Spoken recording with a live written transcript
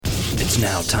It's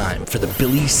now time for the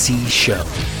Billy C. Show,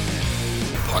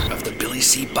 part of the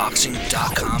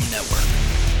BillyCBoxing.com network.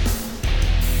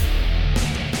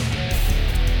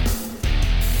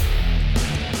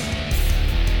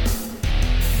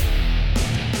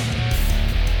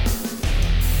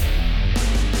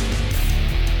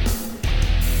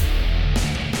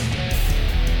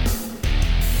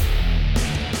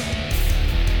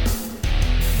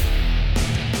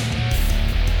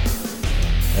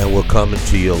 And we're coming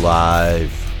to you live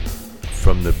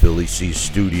from the Billy C.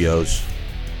 Studios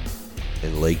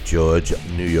in Lake George,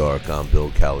 New York. I'm Bill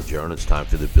Caligiero, and it's time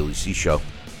for the Billy C. Show.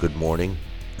 Good morning,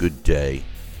 good day,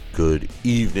 good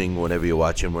evening, whenever you're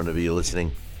watching, whenever you're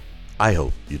listening. I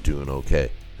hope you're doing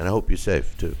okay, and I hope you're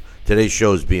safe, too. Today's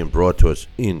show is being brought to us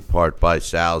in part by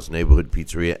Sal's Neighborhood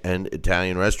Pizzeria and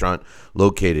Italian Restaurant,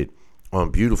 located on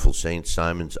beautiful St.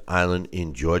 Simons Island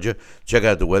in Georgia. Check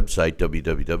out the website,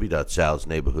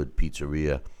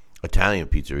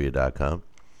 www.salsneighborhoodpizzeria.italianpizzeria.com.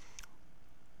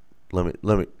 Let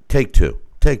me take two.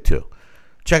 Check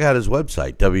out his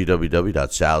website,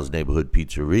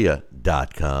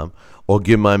 www.salsneighborhoodpizzeria.com, or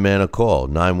give my man a call,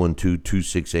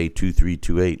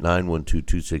 912-268-2328,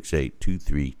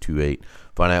 912-268-2328.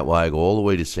 Find out why I go all the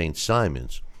way to St.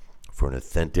 Simons for an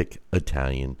authentic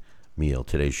Italian meal.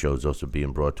 Today's show is also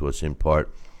being brought to us in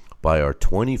part by our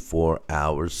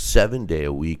 24-hour,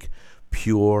 7-day-a-week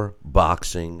pure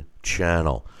boxing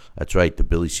channel. That's right, the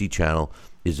Billy C channel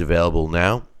is available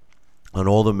now on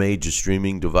all the major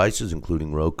streaming devices,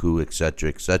 including Roku, etc.,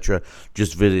 etc.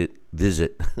 Just visit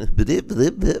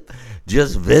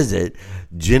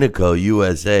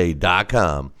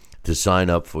GinicoUSA.com to sign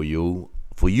up for you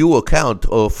account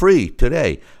free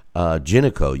today.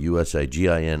 Ginico USA,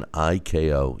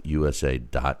 Giniko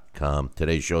USA.com.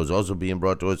 Today's show is also being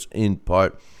brought to us in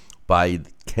part by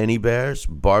Kenny Bear's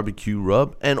Barbecue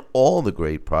Rub and all the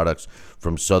great products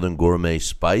from Southern Gourmet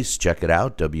Spice. Check it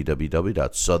out,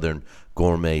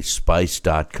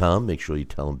 www.southerngourmetspice.com. Make sure you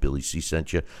tell them Billy C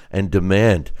sent you and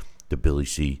demand the Billy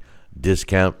C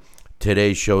discount.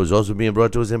 Today's show is also being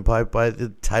brought to us in part by the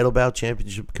Title Bout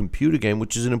Championship computer game,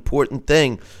 which is an important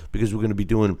thing because we're going to be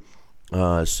doing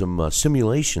some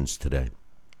simulations today.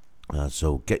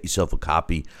 So get yourself a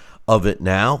copy of it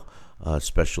now,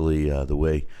 especially the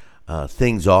way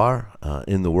things are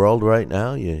in the world right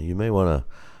now. You may want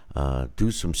to do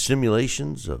some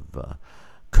simulations of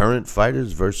current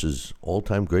fighters versus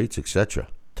all-time greats, etc.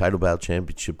 Title Bout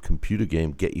Championship computer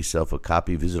game. Get yourself a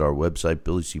copy. Visit our website,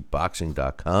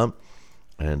 BillyCBoxing.com,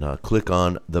 and click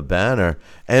on the banner.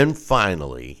 And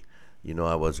finally,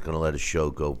 I wasn't going to let a show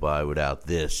go by without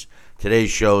this. Today's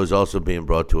show is also being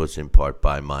brought to us in part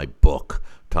by my book.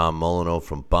 Tom Molyneux,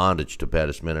 From Bondage to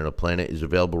Baddest Men on the Planet, is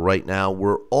available right now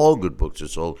where all good books are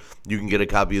sold. You can get a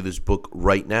copy of this book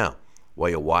right now while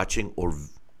you're watching or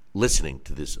listening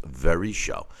to this very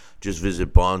show. Just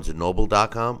visit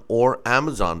BarnesandNoble.com or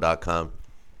Amazon.com.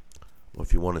 Or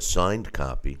if you want a signed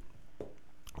copy,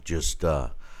 just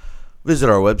visit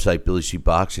our website,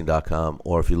 BillyCBoxing.com.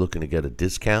 Or if you're looking to get a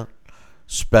discount,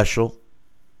 special,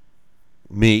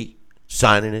 me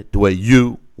signing it the way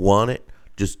you want it,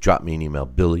 just drop me an email,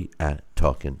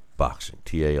 Billy@TalkinBoxing,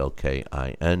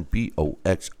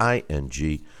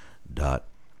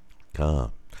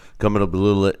 TalkinBoxing.com. Coming up a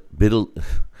little bit,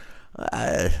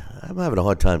 I'm having a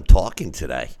hard time talking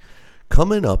today.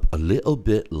 Coming up a little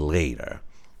bit later,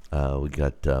 we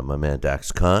got my man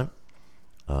Dax Khan.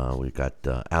 We got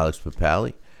Alex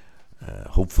Papali.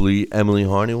 Hopefully Emily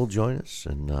Harney will join us.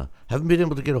 And haven't been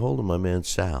able to get a hold of my man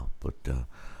Sal, but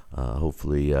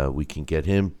hopefully we can get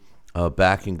him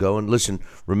back and going. Listen,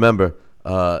 remember,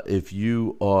 if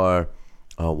you are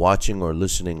watching or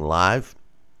listening live,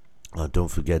 don't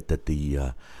forget that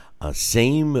the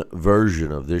same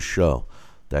version of this show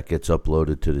that gets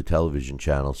uploaded to the television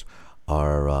channels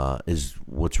is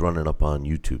what's running up on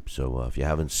YouTube. So if you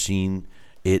haven't seen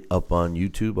it up on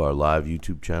YouTube, our live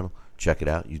YouTube channel, check it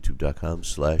out,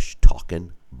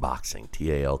 youtube.com/talkinboxing,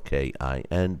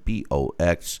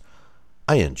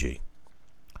 TalkinBoxing.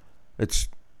 It's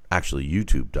actually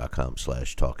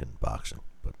youtube.com/talkinboxing.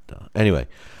 But anyway,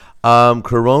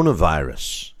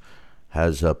 coronavirus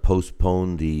has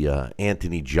postponed the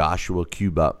Anthony Joshua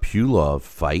Kubrat Pulev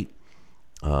fight.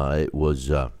 It was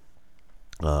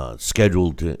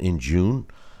scheduled in June,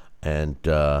 and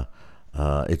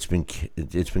it's been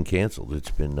canceled.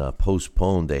 It's been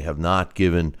postponed. They have not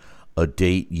given a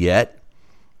date yet,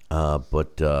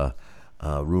 but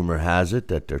rumor has it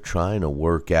that they're trying to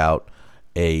work out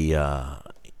a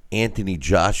Anthony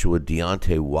Joshua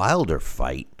Deontay Wilder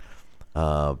fight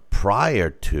prior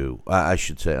to, I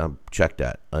should say, check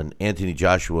that, an Anthony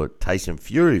Joshua Tyson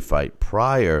Fury fight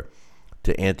prior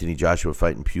to Anthony Joshua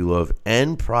fighting Pulev,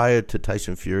 and prior to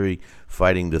Tyson Fury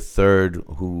fighting the third,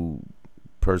 who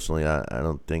personally I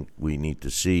don't think we need to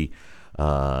see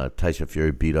Tyson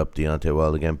Fury beat up Deontay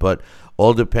Wilder again, but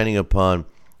all depending upon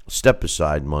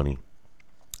step-aside money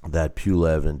that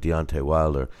Pulev and Deontay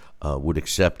Wilder would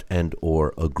accept and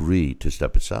or agree to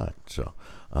step aside. So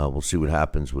we'll see what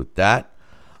happens with that.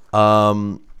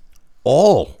 All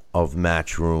of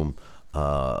Matchroom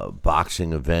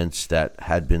boxing events that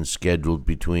had been scheduled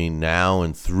between now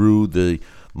and through the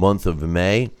month of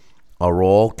May are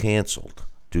all canceled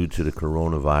due to the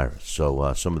coronavirus.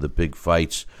 So some of the big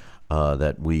fights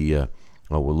that we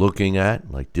were looking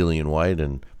at, like Dillian White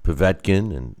and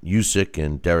Povetkin and Usyk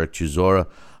and Derek Chisora,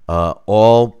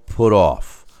 all put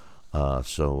off.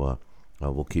 So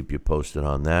we'll keep you posted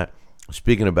on that.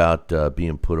 Speaking about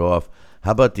being put off,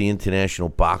 how about the International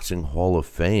Boxing Hall of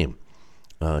Fame?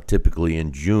 Typically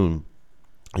in June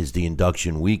is the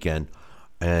induction weekend,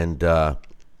 and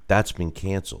that's been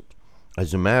canceled.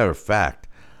 As a matter of fact,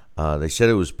 they said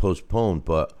it was postponed,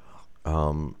 but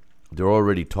they're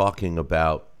already talking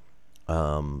about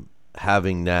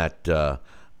having that the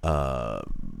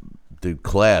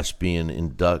class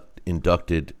being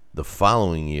inducted the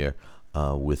following year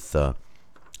with the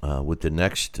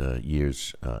next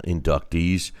year's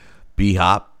inductees.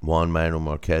 B-Hop, Juan Manuel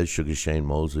Marquez, Sugar Shane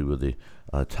Mosley were the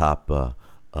top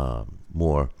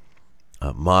more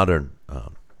modern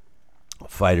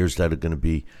fighters that are going to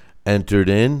be entered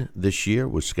in this year,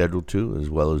 was scheduled to, as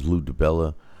well as Lou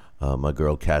DiBella, my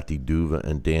girl Kathy Duva,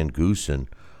 and Dan Goosen,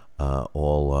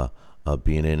 all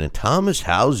being in. And Thomas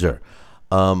Hauser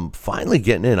finally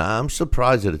getting in. I'm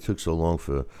surprised that it took so long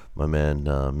for my man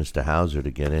Mr. Hauser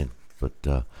to get in.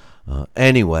 But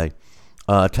anyway,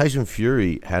 Tyson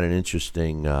Fury had an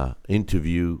interesting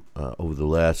interview over the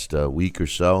last week or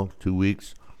so, 2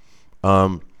 weeks.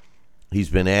 He's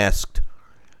been asked,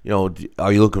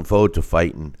 are you looking forward to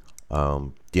fighting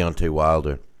Deontay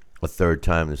Wilder a third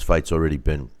time? This fight's already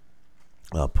been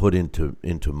put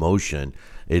into motion.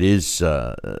 It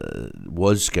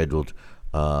was scheduled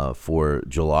for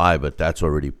July, but that's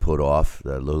already put off.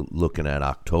 Looking at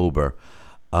October.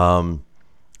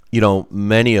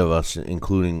 Many of us,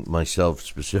 including myself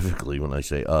specifically, when I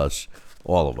say us,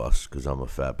 all of us, because I'm a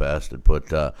fat bastard. But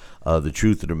the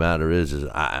truth of the matter is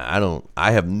I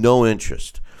have no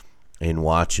interest in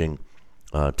watching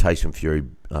Tyson Fury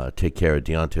take care of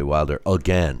Deontay Wilder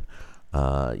again.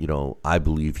 I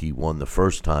believe he won the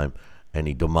first time, and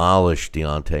he demolished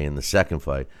Deontay in the second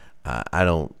fight. I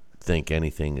don't think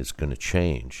anything is going to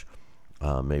change.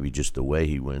 Maybe just the way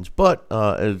he wins. But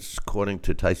as according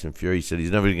to Tyson Fury, he said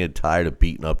he's never going to get tired of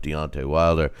beating up Deontay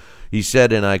Wilder. He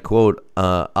said, and I quote,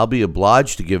 I'll be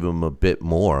obliged to give him a bit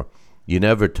more. You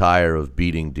never tire of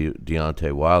beating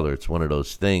Deontay Wilder. It's one of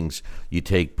those things you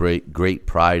take great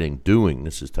pride in doing.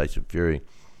 This is Tyson Fury.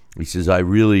 He says, I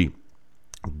really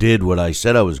did what I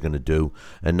said I was going to do,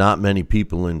 and not many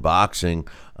people in boxing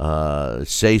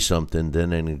say something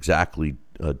then and exactly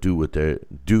do what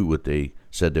they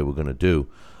said they were going to do.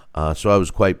 So I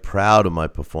was quite proud of my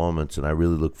performance, and I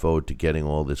really look forward to getting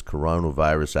all this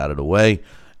coronavirus out of the way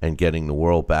and getting the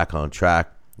world back on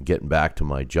track, getting back to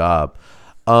my job.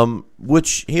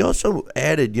 Which he also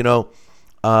added,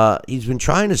 he's been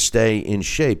trying to stay in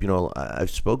shape.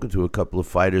 I've spoken to a couple of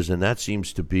fighters, and that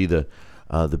seems to be the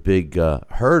big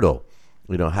hurdle.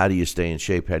 How do you stay in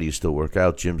shape? How do you still work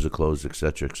out? Gyms are closed, et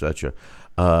cetera, et cetera.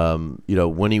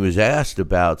 When he was asked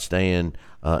about staying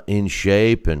in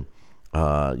shape, and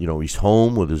he's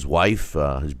home with his wife,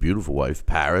 his beautiful wife,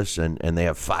 Paris, and they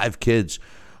have 5 kids.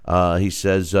 He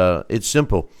says it's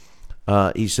simple.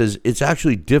 He says it's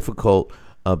actually difficult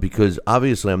because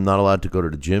obviously I'm not allowed to go to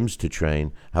the gyms to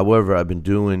train. However, I've been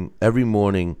doing every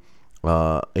morning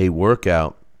a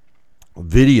workout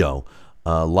video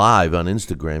live on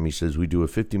Instagram. He says we do a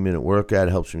 50-minute workout.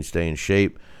 It helps me stay in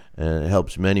shape, and it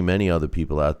helps many, many other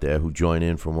people out there who join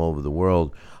in from all over the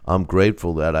world. I'm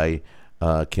grateful that I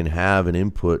can have an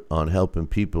input on helping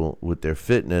people with their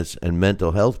fitness and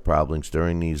mental health problems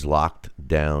during these locked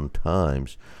down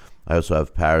times. I also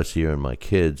have Paris here and my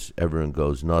kids. Everyone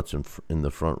goes nuts in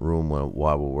the front room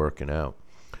while we're working out.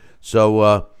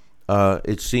 So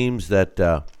it seems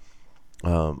that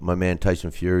my man Tyson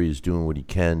Fury is doing what he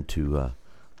can to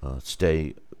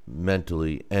stay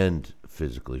mentally and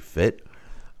physically fit.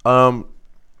 Amir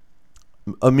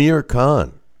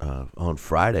Khan on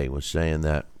Friday was saying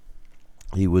that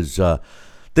he was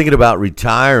thinking about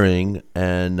retiring,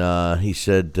 and he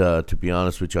said, to be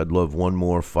honest with you, I'd love one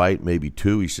more fight, maybe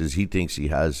 2. He says he thinks he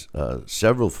has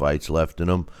several fights left in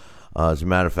him. As a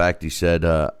matter of fact, he said,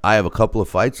 I have a couple of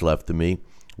fights left in me,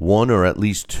 1 or at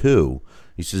least 2.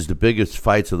 He says, the biggest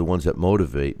fights are the ones that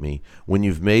motivate me. When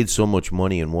you've made so much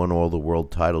money and won all the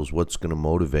world titles, what's going to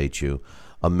motivate you?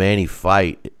 A Manny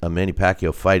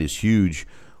Pacquiao fight is huge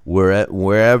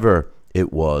wherever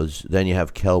it was. Then you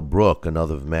have Kell Brook,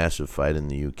 another massive fight in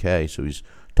the UK. So he's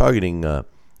targeting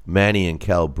Manny and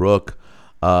Kell Brook.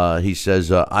 He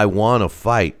says, I want to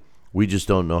fight. We just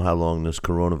don't know how long this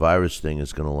coronavirus thing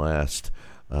is going to last.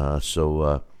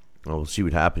 So we'll see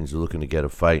what happens. They're looking to get a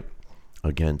fight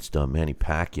against Manny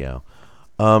Pacquiao.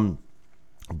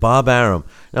 Bob Arum.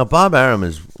 Now, Bob Arum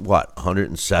is,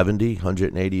 170,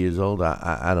 180 years old?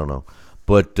 I don't know.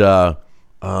 But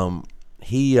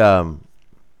he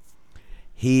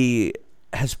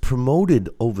has promoted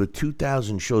over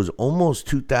 2,000 shows, almost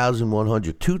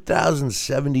 2,100,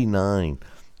 2,079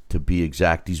 to be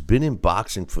exact. He's been in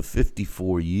boxing for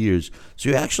 54 years. So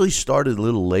he actually started a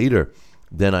little later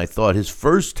than I thought. His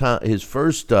first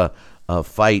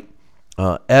fight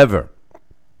ever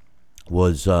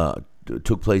was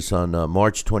took place on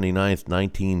March 29th,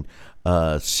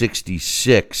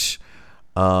 1966.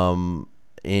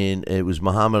 It was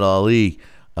Muhammad Ali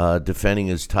defending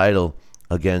his title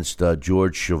against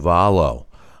George Chuvalo.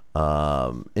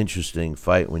 Interesting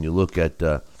fight when you look at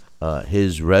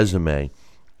his resume.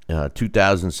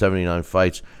 2,079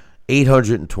 fights,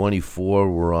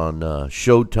 824 were on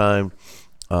Showtime.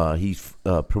 He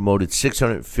promoted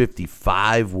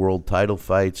 655 world title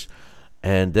fights,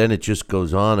 and then it just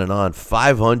goes on and on.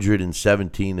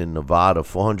 517 in Nevada,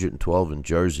 412 in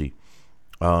Jersey,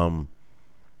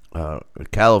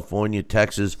 California,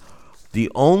 Texas. The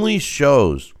only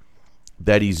shows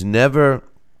that he's never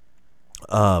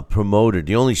promoted,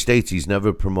 the only states he's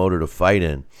never promoted a fight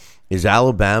in, is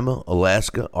Alabama,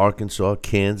 Alaska, Arkansas,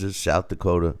 Kansas, South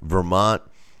Dakota, Vermont,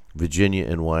 Virginia,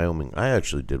 and Wyoming. I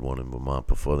actually did one in Vermont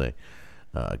before they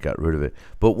got rid of it.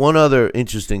 But one other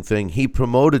interesting thing, he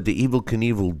promoted the Evel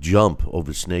Knievel jump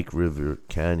over Snake River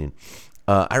Canyon.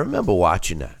 I remember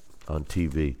watching that on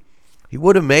TV. He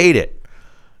would have made it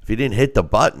if he didn't hit the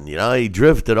button. He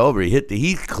drifted over.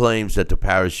 He claims that the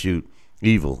parachute,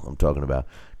 Evel I'm talking about,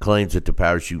 claims that the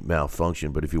parachute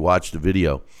malfunctioned. But if you watch the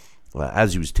video,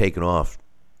 as he was taking off,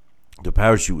 the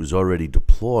parachute was already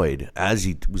deployed as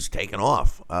he was taking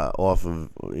off of from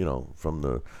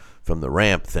the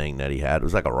ramp thing that he had. It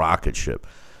was like a rocket ship.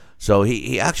 So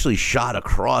he actually shot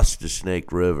across the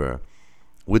Snake River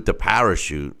with the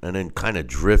parachute and then kind of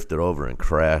drifted over and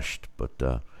crashed.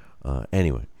 But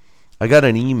anyway, I got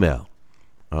an email.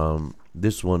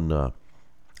 This one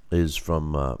is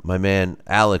from my man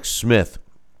Alex Smith.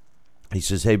 He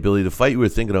says, "Hey Billy, the fight you were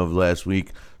thinking of last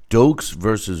week, Dokes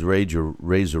versus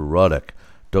Razor Ruddock.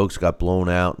 Dokes got blown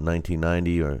out in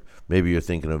 1990, or maybe you're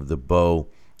thinking of the Bo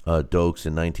Dokes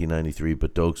in 1993,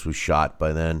 but Dokes was shot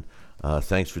by then.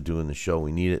 Thanks for doing the show.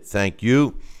 We need it. Thank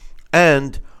you."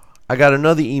 And I got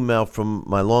another email from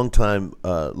my longtime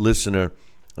listener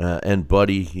and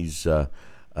buddy. He's a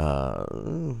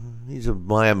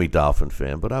Miami Dolphin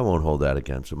fan, but I won't hold that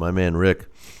against him. My man Rick.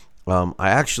 I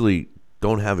actually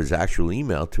don't have his actual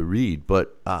email to read,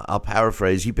 but I'll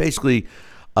paraphrase. He basically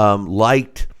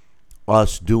liked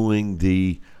us doing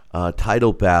the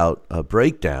title bout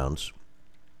breakdowns.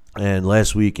 And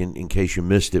last week, in case you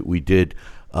missed it, we did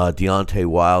Deontay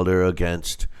Wilder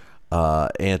against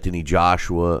Anthony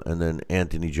Joshua, and then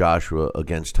Anthony Joshua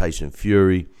against Tyson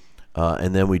Fury.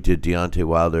 And then we did Deontay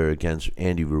Wilder against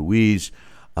Andy Ruiz.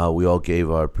 We all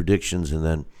gave our predictions, and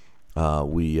then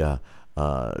we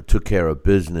took care of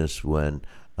business when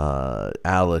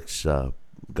Alex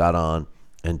got on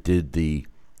and did the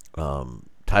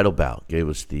title bout, gave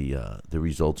us the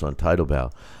results on title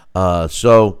bout.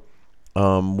 So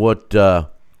what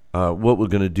we're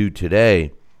going to do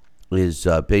today is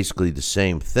basically the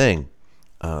same thing,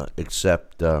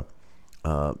 except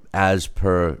as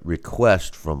per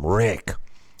request from Rick.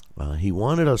 He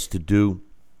wanted us to do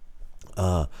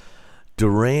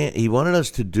Durant. He wanted us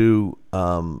to do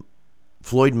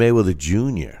Floyd Mayweather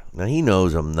Jr. Now, he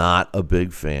knows I'm not a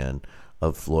big fan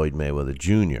of Floyd Mayweather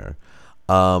Jr.,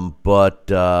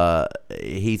 but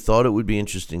he thought it would be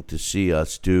interesting to see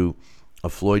us do a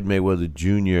Floyd Mayweather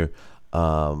Jr.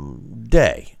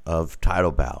 Day of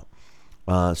title bout.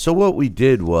 So what we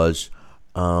did was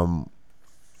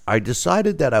I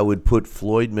decided that I would put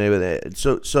Floyd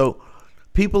Mayweather. So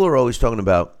people are always talking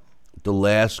about the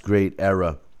last great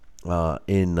era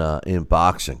in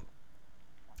boxing.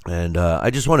 And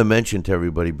I just want to mention to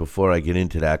everybody before I get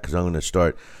into that, because I'm going to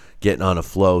start getting on a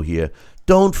flow here.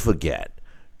 Don't forget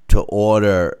to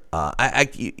order.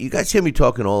 You guys hear me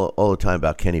talking all the time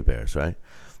about Kenny Bears, right?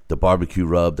 the barbecue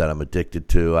rub that I'm addicted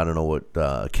to. I don't know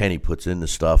what Kenny puts in the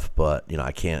stuff, but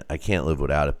I can't live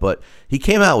without it. But he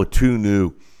came out with 2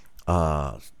 new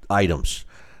items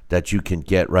that you can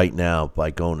get right now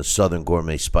by going to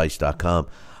southerngourmetspice.com.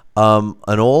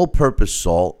 An all-purpose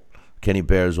salt, Kenny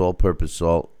Bear's all-purpose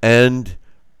salt, and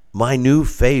my new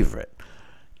favorite,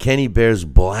 Kenny Bear's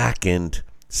blackened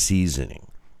seasoning.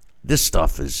 This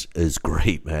stuff is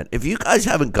great, man. If you guys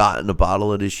haven't gotten a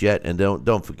bottle of this yet, and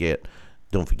don't forget,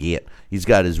 he's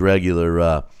got his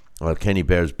regular Kenny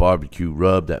Bear's barbecue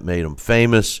rub that made him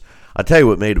famous. I'll tell you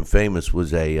what made him famous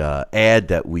was a ad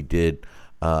that we did.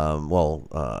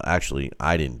 Actually,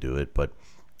 I didn't do it, but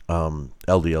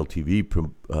LDL TV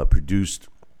produced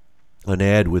an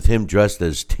ad with him dressed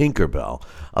as Tinkerbell.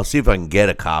 I'll see if I can get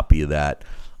a copy of that.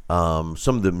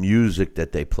 Some of the music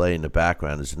that they play in the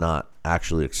background is not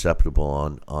actually acceptable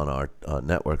on our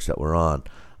networks that we're on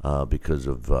because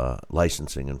of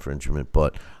licensing infringement.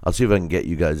 But I'll see if I can get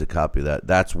you guys a copy of that.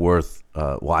 That's worth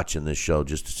watching this show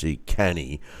just to see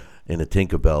Kenny in a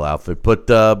Tinkerbell outfit. But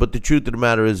the truth of the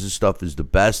matter is this stuff is the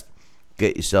best.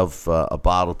 Get yourself a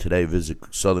bottle today. Visit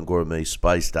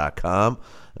southerngourmetspice.com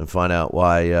and find out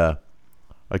why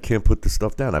I can't put this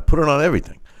stuff down. I put it on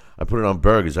everything. I put it on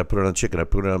burgers. I put it on chicken. I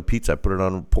put it on pizza. I put it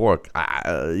on pork.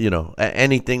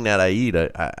 Anything that I eat,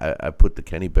 I put the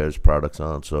Kenny Bear's products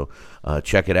on. So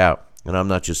check it out. And I'm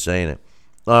not just saying it.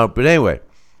 But anyway,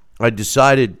 I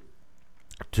decided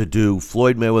to do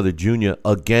Floyd Mayweather Jr.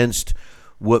 against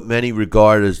what many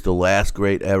regard as the last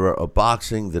great era of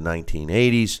boxing, the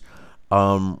 1980s.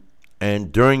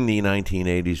 And during the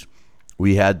 1980s,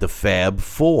 we had the Fab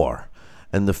Four.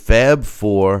 And the Fab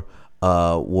Four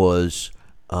was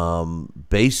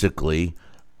basically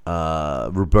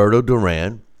Roberto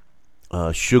Duran,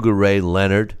 Sugar Ray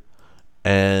Leonard,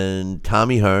 and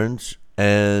Tommy Hearns,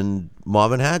 and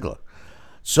Marvin Hagler.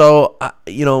 So,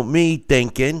 me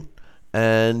thinking,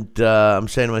 and I'm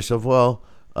saying to myself, well,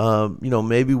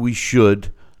 maybe we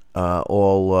should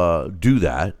all do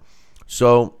that.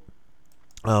 So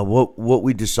what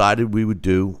we decided we would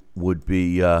do would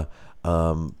be put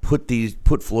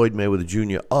Floyd Mayweather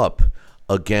Jr. up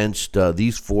against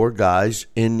these 4 guys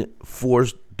in 4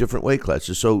 different weight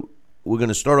classes. So we're going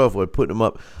to start off with putting him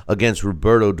up against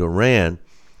Roberto Duran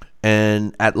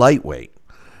and at lightweight.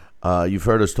 You've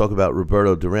heard us talk about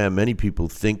Roberto Duran. Many people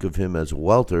think of him as a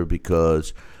welter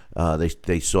because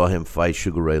they saw him fight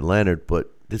Sugar Ray Leonard,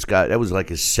 but this guy, that was like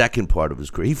his second part of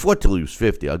his career. He fought till he was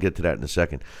 50. I'll get to that in a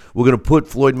second. We're going to put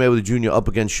Floyd Mayweather Jr. up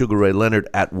against Sugar Ray Leonard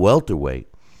at welterweight.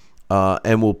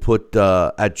 And we'll put,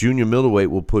 at junior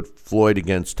middleweight, we'll put Floyd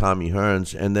against Tommy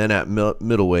Hearns. And then at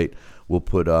middleweight, we'll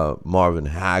put Marvin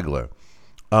Hagler.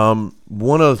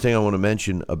 One other thing I want to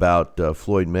mention about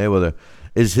Floyd Mayweather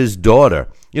is his daughter.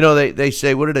 They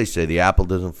say, what do they say? The apple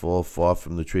doesn't fall far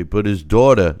from the tree. But his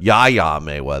daughter, Yaya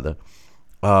Mayweather,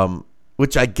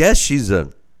 which I guess she's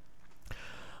a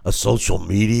social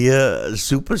media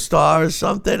superstar or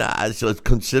something. So it's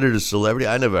considered a celebrity.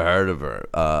 I never heard of her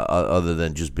other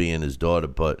than just being his daughter.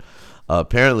 But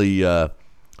apparently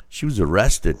she was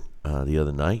arrested the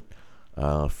other night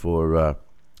for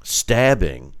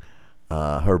stabbing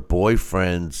her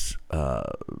boyfriend's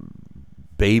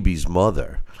baby's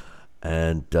mother.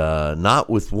 And not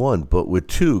with one, but with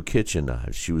 2 kitchen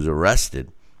knives. She was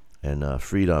arrested and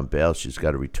freed on bail. She's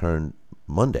got to return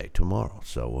Monday, tomorrow.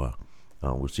 So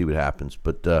we'll see what happens.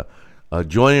 But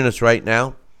joining us right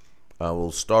now,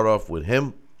 we'll start off with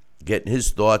him, getting his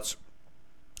thoughts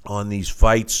on these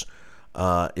fights,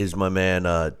 is my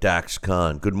man Dax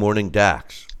Khan. Good morning,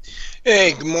 Dax.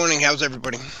 Hey, good morning. How's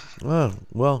everybody?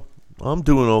 Well, I'm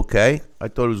doing okay. I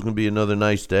thought it was going to be another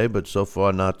nice day, but so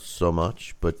far not so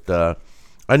much. But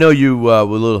I know you were a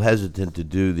little hesitant to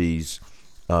do these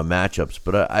matchups,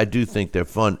 but I do think they're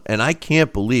fun. And I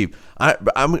can't believe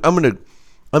I'm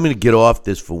gonna get off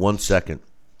this for 1 second.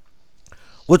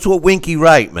 What's with Winky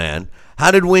Wright, man?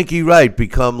 How did Winky Wright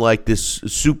become like this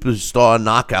superstar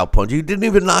knockout puncher? He didn't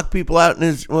even knock people out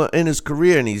in his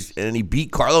career, and he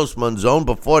beat Carlos Monzon.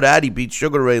 Before that, he beat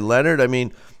Sugar Ray Leonard. I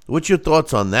mean, what's your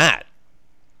thoughts on that?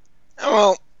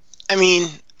 Well,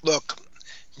 look,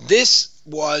 this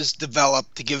was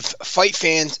developed to give fight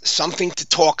fans something to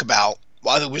talk about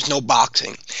while there was no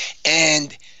boxing.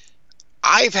 And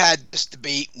I've had this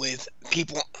debate with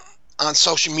people on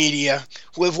social media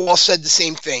who have all said the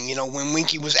same thing. When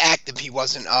Winky was active, he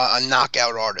wasn't a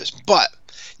knockout artist. But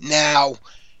now,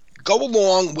 go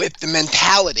along with the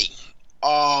mentality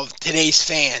of today's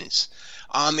fans.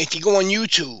 If you go on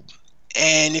YouTube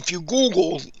and if you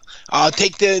Google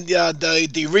Take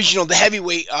the original, the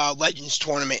heavyweight Legends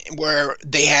tournament where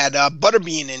they had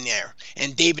Butterbean in there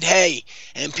and David Haye,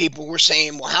 and people were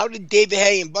saying, well, how did David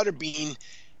Haye and Butterbean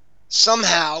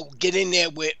somehow get in there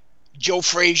with Joe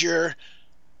Frazier,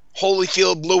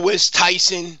 Holyfield, Lewis,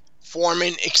 Tyson,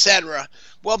 Foreman, etc.?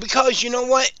 Well, because you know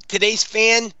what? Today's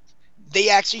fan, they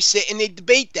actually sit and they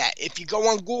debate that. If you go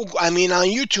on Google, on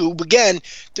YouTube, again,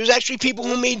 there's actually people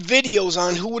who made videos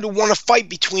on who would have won a fight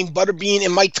between Butterbean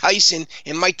and Mike Tyson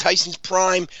in Mike Tyson's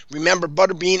prime. Remember,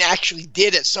 Butterbean actually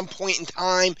did at some point in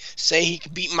time say he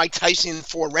could beat Mike Tyson in a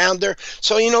 4-rounder.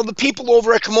 So, the people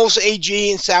over at Camosa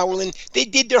AG and Sauerland, they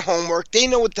did their homework. They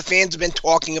know what the fans have been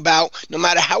talking about, no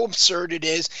matter how absurd it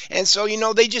is. And so,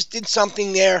 they just did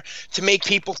something there to make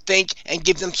people think and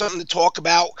give them something to talk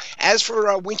about. As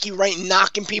for Winky Wright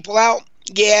knocking people out,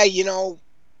 yeah,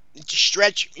 it's a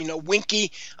stretch,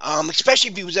 Winky, especially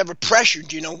if he was ever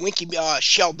pressured, Winky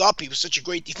shelled up. He was such a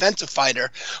great defensive fighter.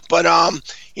 But,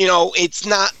 it's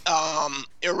not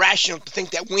irrational to think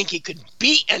that Winky could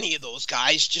beat any of those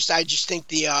guys. I just think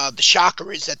the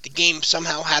shocker is that the game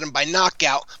somehow had him by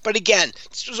knockout. But again,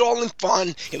 this was all in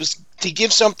fun. It was to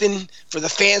give something for the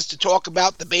fans to talk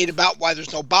about, debate about why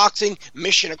there's no boxing.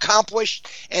 Mission accomplished.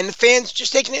 And the fans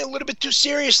just taking it a little bit too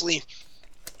seriously.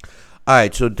 All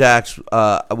right, so Dax,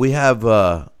 we have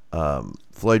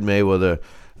Floyd Mayweather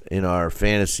in our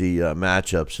fantasy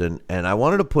matchups, and I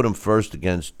wanted to put him first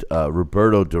against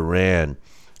Roberto Duran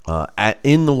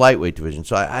in the lightweight division.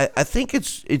 So I think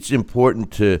it's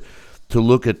important to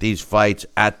look at these fights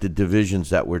at the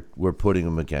divisions that we're putting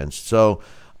them against. So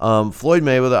Floyd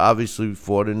Mayweather obviously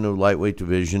fought in the lightweight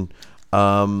division,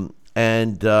 and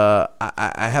I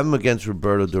have him against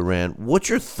Roberto Duran. What's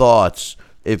your thoughts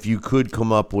if you could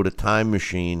come up with a time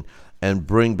machine and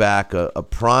bring back a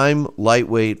prime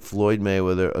lightweight Floyd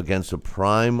Mayweather against a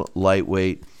prime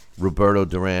lightweight Roberto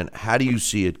Duran? How do you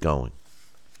see it going?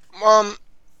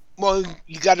 Well,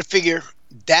 you got to figure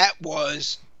that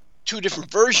was two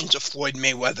different versions of Floyd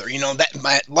Mayweather.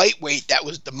 That lightweight, that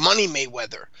was the Money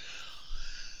Mayweather.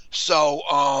 So,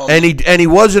 and he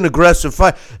was an aggressive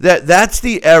fight. That's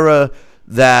the era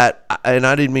that, and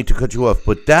I didn't mean to cut you off,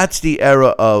 but that's the era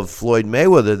of Floyd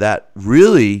Mayweather that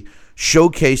really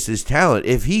showcased his talent.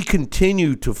 If he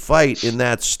continued to fight in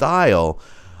that style,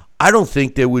 I don't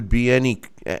think there would be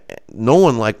no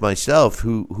one like myself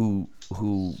who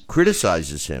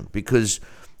criticizes him, because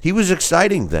he was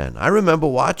exciting then. I remember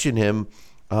watching him,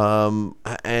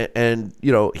 and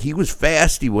he was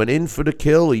fast. He went in for the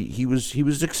kill. He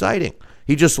was exciting.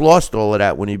 He just lost all of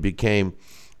that when he became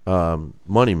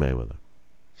Money Mayweather.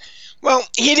 Well,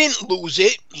 he didn't lose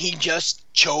it. He just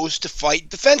chose to fight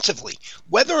defensively.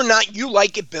 Whether or not you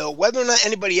like it, Bill, whether or not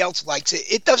anybody else likes it,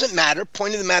 it doesn't matter.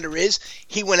 Point of the matter is,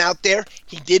 he went out there,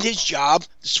 he did his job,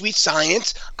 the sweet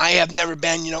science. I have never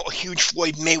been, a huge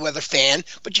Floyd Mayweather fan,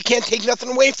 but you can't take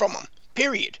nothing away from him,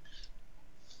 period.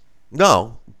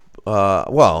 No.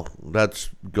 Well, that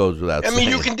goes without saying.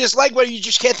 You can dislike, but you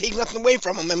just can't take nothing away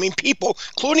from him. People,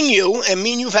 including you, and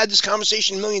me and you've had this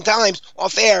conversation a million times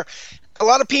off air, a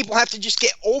lot of people have to just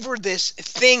get over this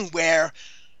thing where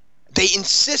they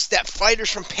insist that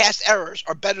fighters from past eras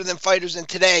are better than fighters in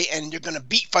today, and you're going to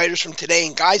beat fighters from today.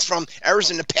 And guys from eras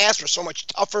in the past were so much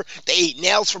tougher. They ate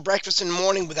nails for breakfast in the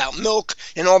morning without milk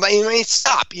and all that.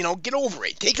 Stop. Get over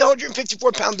it. Take a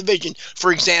 154-pound division,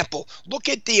 for example. Look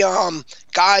at the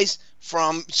guys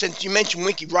from, since you mentioned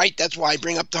Winky Wright, that's why I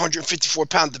bring up the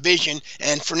 154-pound division,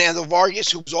 and Fernando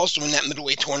Vargas, who was also in that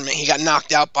middleweight tournament. He got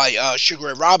knocked out by Sugar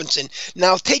Ray Robinson.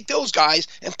 Now, take those guys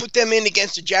and put them in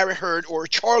against a Jarrett Hurd or a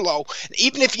Charlo.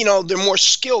 Even if, they're more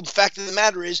skilled, the fact of the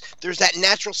matter is there's that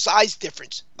natural size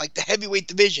difference. Like the heavyweight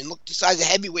division, look the size of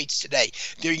heavyweights today.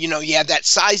 There, you have that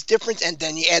size difference, and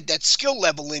then you add that skill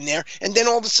level in there, and then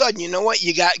all of a sudden, you know what?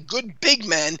 You got good big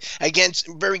men against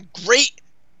very great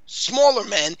smaller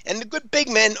men, and the good big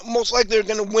men most likely are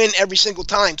going to win every single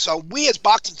time. So we as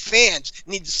boxing fans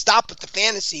need to stop with the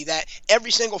fantasy that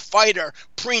every single fighter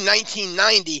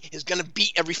pre-1990 is going to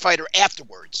beat every fighter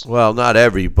afterwards. Well, not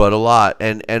every, but a lot.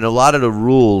 And a lot of the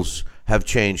rules have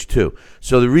changed too.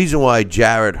 So the reason why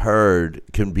Jarrett Hurd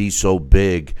can be so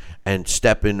big and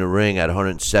step in the ring at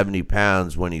 170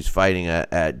 pounds when he's fighting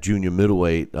at junior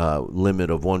middleweight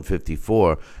limit of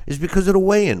 154 is because of the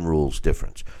weigh-in rules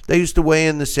difference. They used to weigh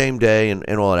in the same day and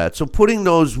all of that. So putting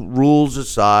those rules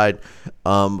aside,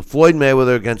 Floyd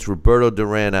Mayweather against Roberto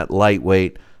Duran at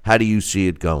lightweight, how do you see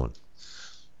it going?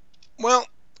 Well,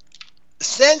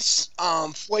 since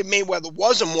Floyd Mayweather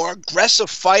was a more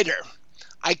aggressive fighter,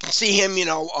 I can see him,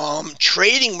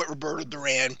 trading with Roberto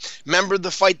Duran. Remember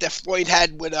the fight that Floyd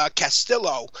had with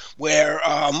Castillo, where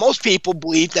most people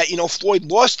believe that, Floyd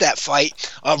lost that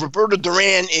fight. Roberto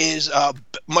Duran is a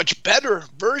much better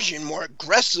version, more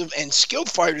aggressive and skilled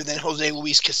fighter than Jose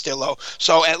Luis Castillo.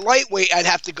 So at lightweight, I'd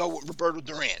have to go with Roberto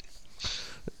Duran.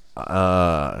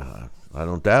 I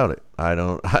don't doubt it. I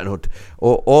don't.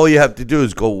 All you have to do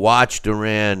is go watch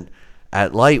Duran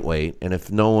at lightweight, and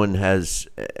if no one has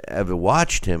ever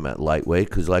watched him at lightweight,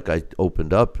 because like I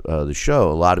opened up the show,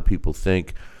 a lot of people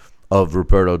think of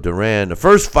Roberto Duran. The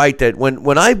first fight that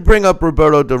when I bring up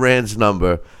Roberto Duran's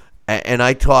number and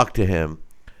I talk to him,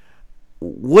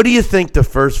 what do you think the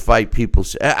first fight people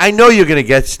say? I know you're going to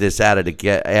get this out of the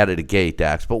gate,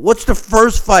 Dax, but what's the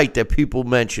first fight that people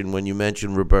mention when you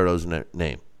mention Roberto's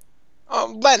name?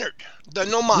 Leonard, the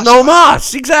No Mas. No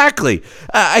Mas, exactly.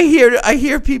 I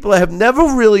hear people that have never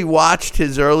really watched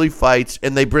his early fights,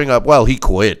 and they bring up, well, he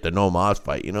quit the No Mas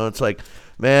fight. It's like,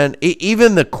 man,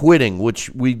 even the quitting, which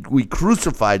we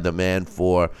crucified the man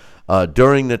for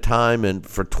during the time and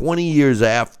for 20 years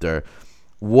after,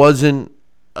 wasn't.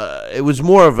 It was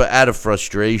more of out of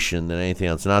frustration than anything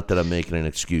else. Not that I'm making an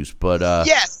excuse, but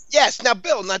yes. Now,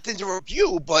 Bill, not to interrupt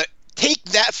you, but take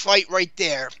that fight right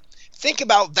there. Think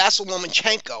about Vasyl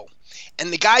Lomachenko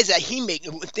and the guys that he made.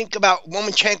 Think about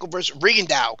Lomachenko versus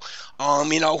Rigondeaux,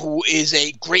 who is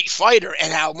a great fighter,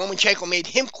 and how Lomachenko made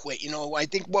him quit. I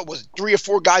think 3 or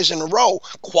 4 guys in a row,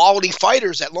 quality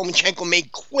fighters that Lomachenko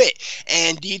made quit.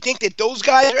 And do you think that those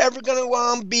guys are ever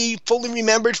going to be fully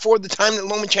remembered for the time that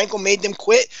Lomachenko made them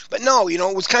quit? But no, it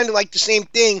was kind of like the same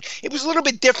thing. It was a little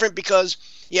bit different because,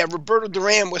 yeah, Roberto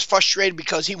Duran was frustrated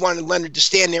because he wanted Leonard to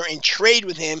stand there and trade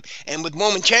with him. And with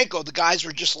Lomachenko, the guys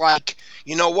were just like,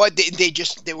 you know what?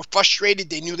 They were frustrated.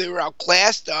 They knew they were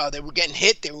outclassed. They were getting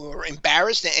hit. They were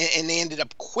embarrassed, and they ended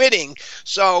up quitting.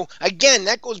 So again,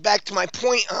 that goes back to my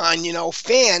point on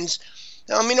fans.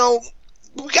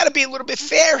 We got to be a little bit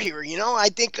fair here, I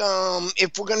think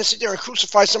if we're going to sit there and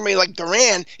crucify somebody like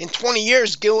Duran in 20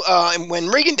 years, and when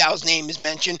Rigondeaux's name is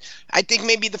mentioned, I think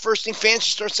maybe the first thing fans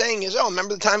should start saying is,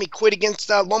 remember the time he quit against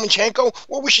Lomachenko?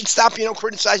 Well, we should stop,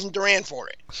 criticizing Duran for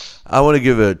it. I want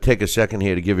to take a second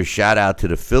here to give a shout out to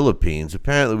the Philippines.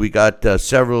 Apparently, we got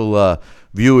several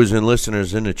viewers and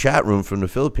listeners in the chat room from the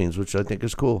Philippines, which I think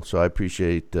is cool. So I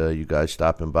appreciate you guys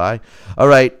stopping by. All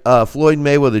right, Floyd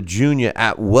Mayweather Jr.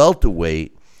 at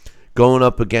welterweight going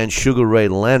up against Sugar Ray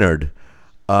Leonard.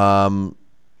 I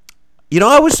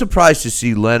was surprised to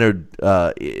see Leonard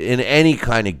in any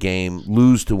kind of game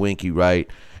lose to Winky Wright.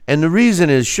 And the reason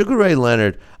is Sugar Ray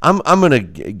Leonard, I'm going to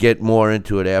get more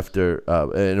into it after,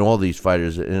 and all these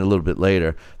fighters in a little bit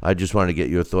later. I just want to get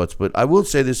your thoughts. But I will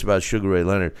say this about Sugar Ray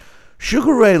Leonard.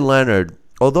 Sugar Ray Leonard,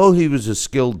 although he was a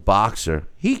skilled boxer,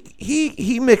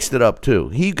 he mixed it up too.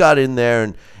 He got in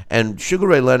there, and Sugar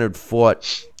Ray Leonard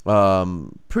fought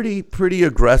pretty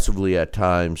aggressively at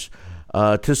times.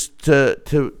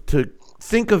 To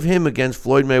think of him against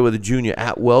Floyd Mayweather Jr.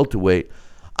 at welterweight,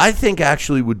 I think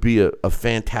actually would be a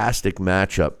fantastic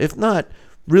matchup, if not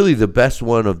really the best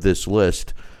one of this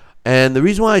list. And the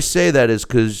reason why I say that is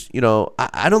because,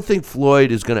 I don't think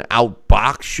Floyd is going to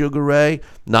outbox Sugar Ray.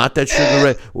 Not that Sugar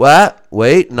Ray... What?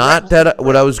 Wait, not that...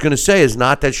 What I was going to say is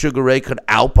not that Sugar Ray could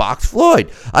outbox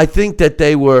Floyd. I think that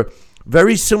they were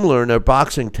very similar in their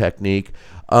boxing technique.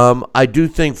 I do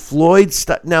think Floyd's...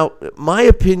 Now, my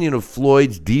opinion of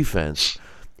Floyd's defense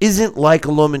isn't like a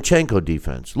Lomachenko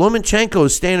defense. Lomachenko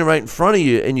is standing right in front of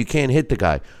you and you can't hit the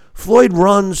guy. Floyd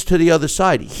runs to the other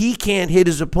side. He can't hit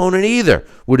his opponent either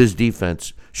with his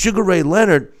defense. Sugar Ray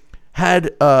Leonard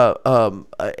had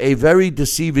a very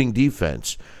deceiving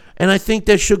defense. And I think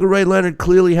that Sugar Ray Leonard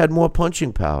clearly had more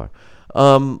punching power.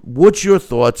 What's your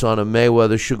thoughts on a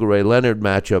Mayweather-Sugar Ray Leonard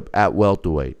matchup at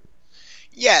welterweight?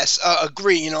 Yes,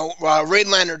 agree. Ray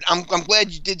Leonard, I'm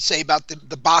glad you did say about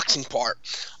the boxing part.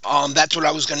 That's what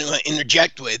I was going to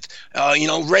interject with.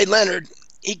 Ray Leonard,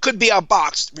 he could be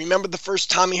outboxed. Remember the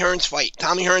first Tommy Hearns fight?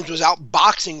 Tommy Hearns was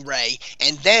outboxing Ray,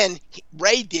 and then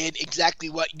Ray did exactly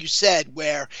what you said,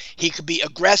 where he could be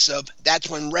aggressive.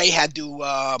 That's when Ray had to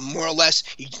more or less,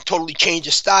 he totally changed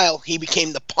his style. He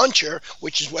became the puncher,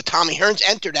 which is what Tommy Hearns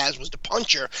entered as, was the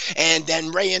puncher, and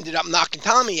then Ray ended up knocking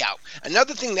Tommy out.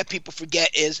 Another thing that people forget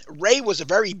is Ray was a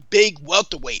very big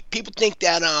welterweight. People think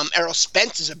that Errol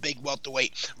Spence is a big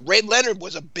welterweight. Ray Leonard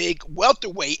was a big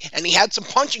welterweight, and he had some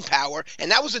punching power,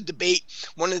 and that was a debate.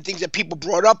 One of the things that people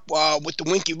brought up with the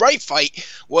Winky Wright fight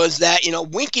was that,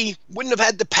 Winky wouldn't have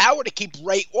had the power to keep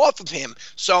Ray off of him.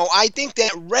 So I think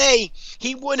that Ray,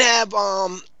 he would have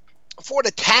fought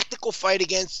a tactical fight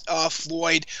against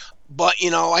Floyd, But,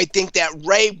 I think that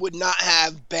Ray would not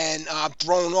have been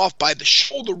thrown off by the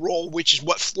shoulder roll, which is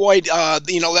what Floyd,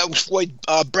 that was Floyd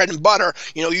bread and butter,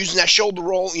 using that shoulder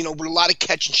roll, with a lot of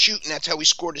catch and shoot, and that's how he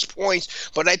scored his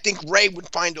points. But I think Ray would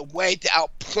find a way to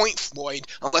outpoint Floyd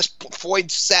unless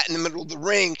Floyd sat in the middle of the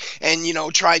ring and,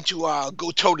 tried to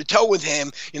go toe-to-toe with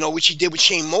him, which he did with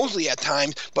Shane Mosley at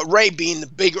times. But Ray, being the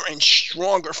bigger and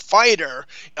stronger fighter,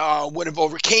 would have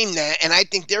overcame that. And I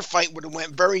think their fight would have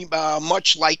went very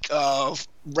much like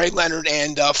Ray Leonard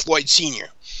and Floyd Sr.,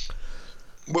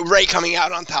 with Ray coming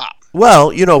out on top.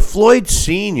 Well, Floyd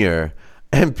Sr.,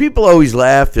 and people always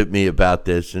laughed at me about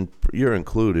this, and you're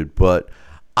included, but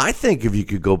I think if you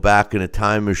could go back in a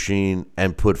time machine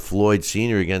and put Floyd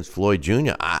Sr. against Floyd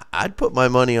Jr., I'd put my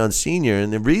money on Sr.,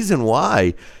 and the reason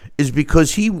why is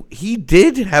because he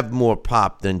did have more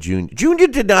pop than Jr. Jr.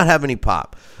 did not have any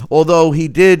pop, although he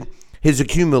did. His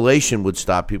accumulation would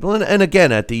stop people, and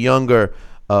again, at the younger,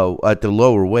 at the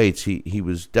lower weights, he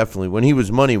was definitely, when he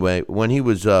was when he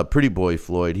was Pretty Boy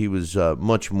Floyd, he was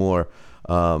much more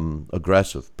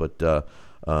aggressive. But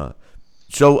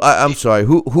so I'm sorry,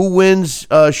 who wins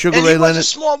Sugar Ray Leonard? And he was a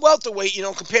small welterweight,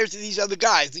 compared to these other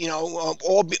guys.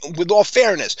 With all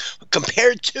fairness,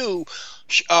 compared to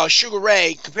Sugar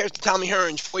Ray, compared to Tommy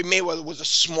Hearns, Floyd Mayweather was a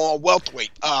small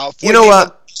welterweight.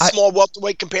 Small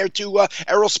welterweight compared to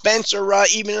Errol Spence or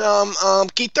even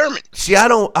Keith Thurman. See,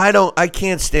 I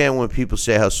can't stand when people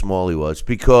say how small he was,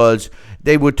 because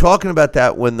they were talking about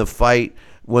that when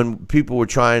people were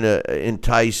trying to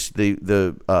entice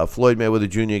the Floyd Mayweather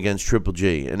Jr. against Triple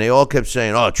G, and they all kept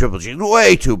saying, "Oh, Triple G,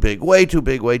 way too big, way too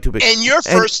big, way too big." And your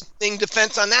first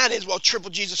defense on that is, well, Triple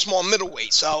G's a small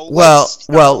middleweight, so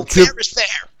fair is fair.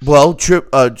 Well,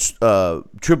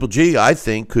 Triple G, I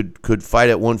think, could fight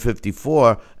at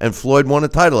 154, and Floyd won a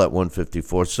title at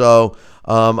 154. So,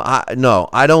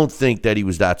 I don't think that he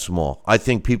was that small. I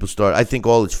think I think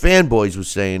all his fanboys were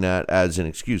saying that as an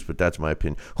excuse, but that's my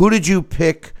opinion. Who did you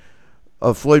pick,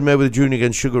 Floyd Mayweather Jr.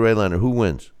 against Sugar Ray Leonard? Who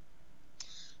wins?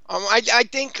 I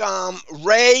think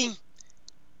Ray,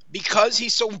 because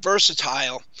he's so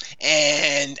versatile,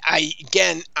 and I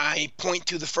point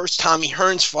to the first Tommy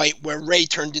Hearns fight where Ray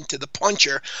turned into the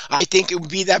puncher. I think it would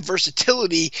be that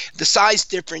versatility, the size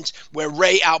difference, where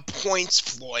Ray outpoints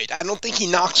Floyd. I don't think he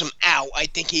knocks him out. I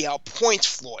think he outpoints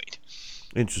Floyd.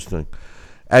 Interesting.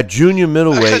 At junior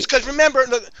middleweight, because remember,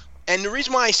 look, and the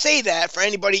reason why I say that, for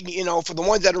anybody, for the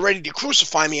ones that are ready to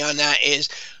crucify me on that, is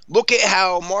look at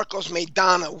how Marcos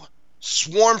Maidana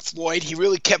swarmed Floyd. He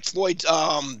really kept Floyd's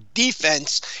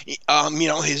defense,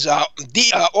 his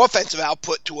offensive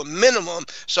output to a minimum.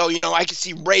 So, I can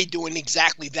see Ray doing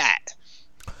exactly that.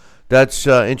 That's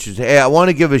interesting. Hey, I want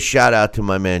to give a shout out to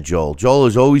my man Joel. Joel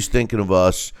is always thinking of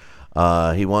us.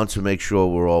 He wants to make sure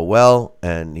we're all well,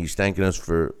 and he's thanking us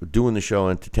for doing the show,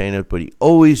 entertaining it. But he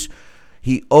always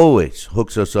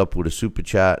hooks us up with a super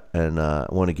chat, and I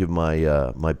want to give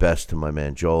my best to my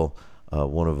man Joel.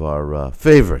 One of our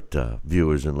favorite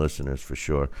viewers and listeners for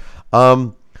sure.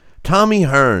 Tommy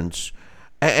Hearns,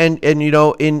 and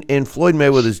in Floyd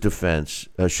Mayweather's defense,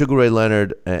 Sugar Ray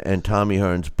Leonard and Tommy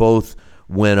Hearns both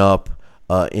went up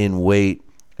in weight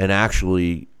and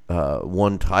actually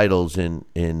won titles in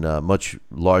much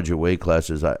larger weight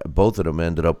classes. Both of them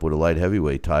ended up with a light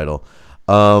heavyweight title.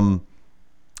 And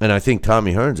I think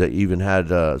Tommy Hearns even had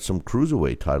some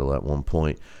cruiserweight title at one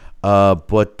point.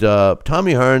 But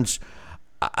Tommy Hearns,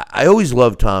 I always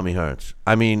loved Tommy Hearns.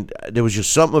 I mean, there was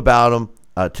just something about him.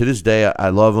 To this day, I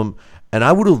love him. And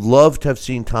I would have loved to have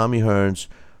seen Tommy Hearns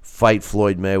fight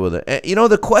Floyd Mayweather.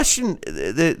 And, the question,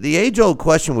 the age-old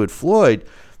question with Floyd,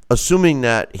 assuming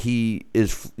that he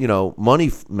is, money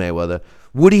Mayweather,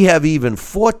 would he have even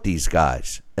fought these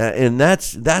guys? And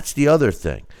that's the other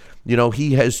thing.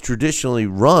 He has traditionally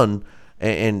run,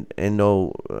 and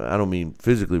no, I don't mean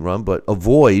physically run, but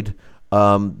avoid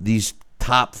these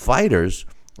top fighters,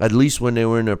 at least when they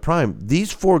were in their prime.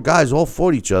 These four guys all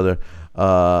fought each other,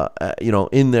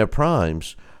 in their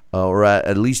primes, or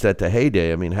at least at the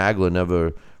heyday. I mean, Hagler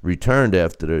never returned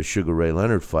after the Sugar Ray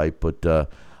Leonard fight, but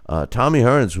Tommy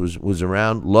Hearns was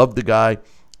around, loved the guy,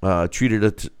 treated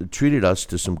us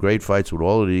to some great fights with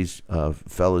all of these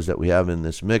fellas that we have in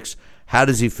this mix. How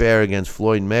does he fare against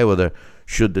Floyd Mayweather?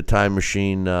 Should the time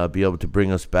machine be able to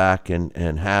bring us back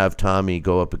and have Tommy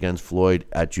go up against Floyd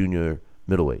at junior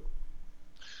middleweight?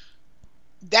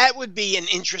 That would be an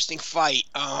interesting fight.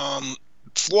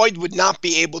 Floyd would not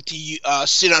be able to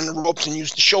sit on the ropes and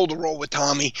use the shoulder roll with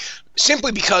Tommy,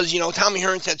 simply because, Tommy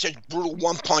Hearns had such brutal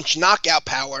one-punch knockout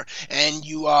power, and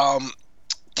you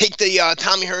take the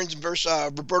Tommy Hearns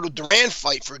versus Roberto Duran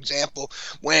fight, for example,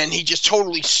 when he just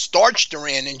totally starched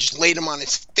Duran and just laid him on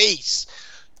his face.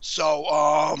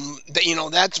 So,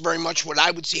 that's very much what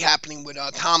I would see happening with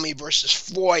Tommy versus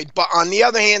Floyd. But on the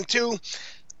other hand, too,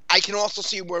 I can also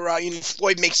see where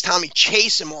Floyd makes Tommy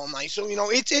chase him all night. So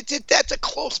that's a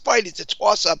close fight. It's a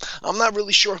toss up. I'm not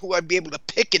really sure who I'd be able to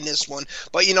pick in this one,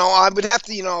 but I would have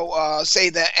to say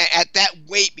that at that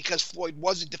weight, because Floyd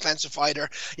was a defensive fighter,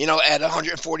 at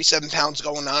 147 pounds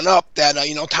going on up, that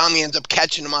Tommy ends up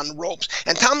catching him on the ropes.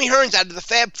 And Tommy Hearns, out of the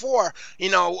Fab Four, a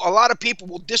lot of people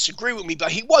will disagree with me, but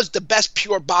he was the best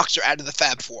pure boxer out of the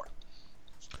Fab Four.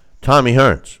 Tommy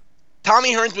Hearns.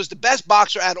 Tommy Hearns was the best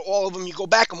boxer out of all of them. You go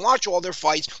back and watch all their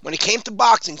fights. When it came to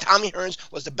boxing, Tommy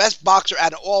Hearns was the best boxer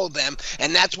out of all of them.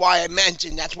 And that's why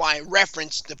I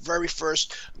referenced the very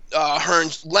first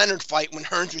Hearns-Leonard fight, when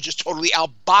Hearns was just totally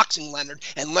outboxing Leonard,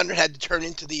 and Leonard had to turn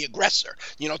into the aggressor.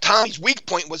 Tommy's weak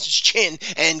point was his chin,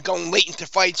 and going late into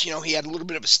fights, he had a little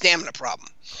bit of a stamina problem.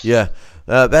 Yeah,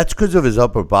 that's because of his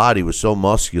upper body was so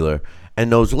muscular. And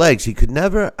those legs, he could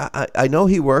never. I know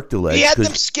he worked the legs. He had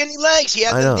them skinny legs. He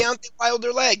had them Deontay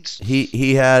Wilder legs.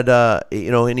 He had,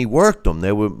 and he worked them.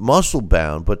 They were muscle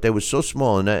bound, but they were so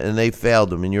small, and they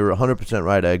failed him. And you're 100%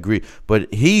 right. I agree.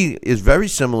 But he is very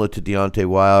similar to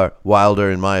Deontay Wilder,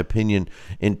 in my opinion,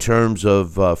 in terms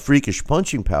of freakish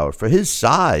punching power. For his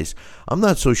size, I'm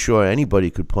not so sure anybody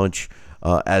could punch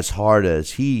as hard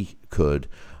as he could.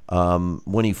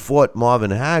 When he fought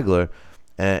Marvin Hagler.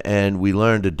 And we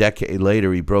learned a decade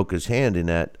later he broke his hand in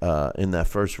that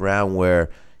first round where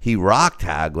he rocked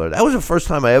Hagler. That was the first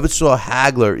time I ever saw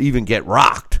Hagler even get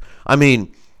rocked. I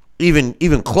mean,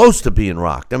 even close to being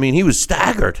rocked. I mean, he was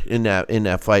staggered in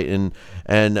that fight,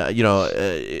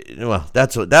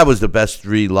 that was the best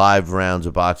 3 live rounds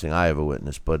of boxing I ever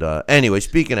witnessed. But anyway,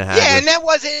 speaking of Hagler, yeah, and that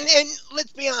was, and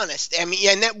let's be honest. I mean,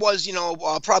 and that was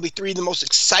probably 3 of the most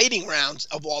exciting rounds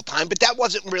of all time. But that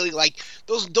wasn't really like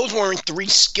those weren't 3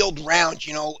 skilled rounds,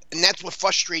 and that's what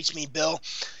frustrates me, Bill.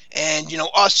 And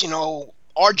us,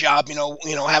 our job,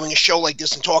 having a show like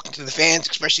this and talking to the fans,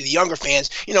 especially the younger fans,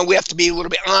 we have to be a little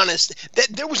bit honest. That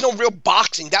there was no real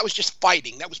boxing. That was just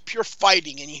fighting. That was pure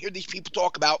fighting. And you hear these people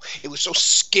talk about it was so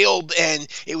skilled and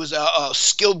it was a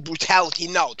skilled brutality.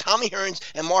 No, Tommy Hearns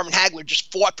and Marvin Hagler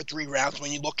just fought for 3 rounds.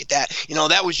 When you look at that,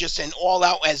 that was just an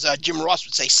all-out, as Jim Ross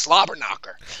would say, slobber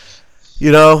knocker.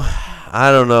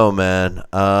 I don't know, man.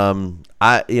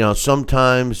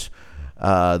 Sometimes.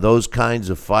 Those kinds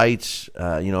of fights,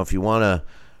 if you want to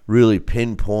really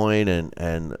pinpoint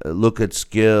and look at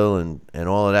skill and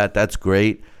all of that, that's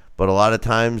great. But a lot of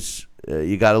times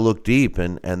you got to look deep,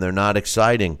 and they're not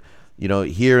exciting.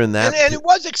 Here and that. And it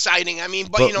was exciting. I mean,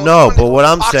 but what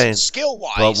I'm saying,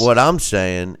 skill-wise. But what I'm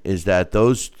saying is that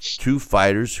those 2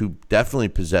 fighters who definitely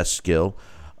possess skill,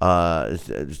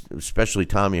 especially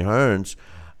Tommy Hearns,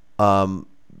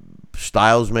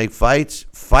 styles make fights,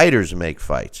 fighters make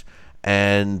fights.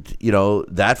 And,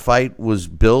 that fight was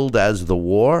billed as the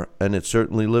war, and it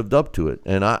certainly lived up to it.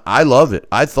 And I love it.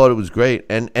 I thought it was great.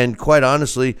 And quite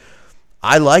honestly,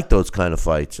 I like those kind of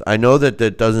fights. I know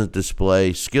that doesn't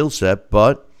display skill set,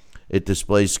 but it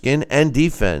displays skin and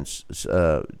defense.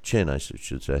 Chin, I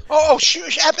should say. Oh, sure,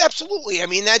 absolutely. I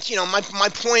mean, that's, my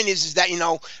point is that,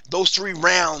 those 3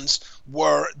 rounds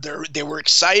they were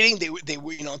exciting. They were 3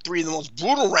 of the most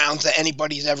brutal rounds that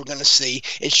anybody's ever going to see.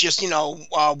 It's just it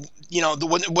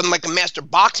wasn't like a master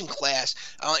boxing class.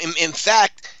 In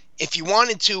fact, if you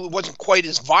wanted to, it wasn't quite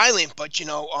as violent. But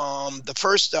the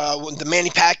first the Manny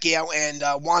Pacquiao and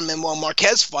Juan Manuel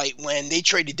Marquez fight, when they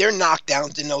traded their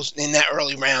knockdowns in that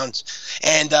early rounds,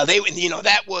 and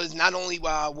that was not only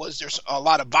was there a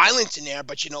lot of violence in there,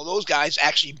 but those guys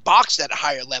actually boxed at a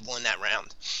higher level in that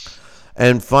round.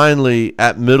 And finally,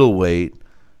 at middleweight,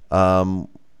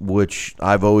 which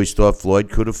I've always thought Floyd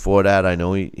could have fought at. I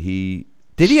know he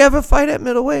did. He ever fight at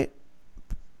middleweight?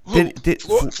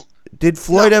 Did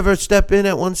Floyd ever step in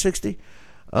at 160?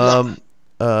 No.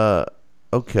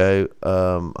 Okay.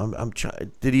 I'm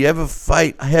trying. Did he ever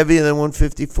fight heavier than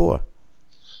 154?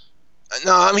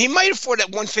 No, I mean, he might have fought at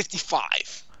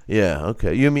 155. Yeah.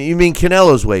 Okay. You mean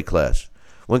Canelo's weight class?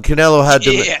 When Canelo had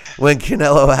when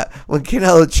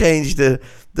Canelo changed the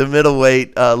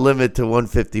middleweight limit to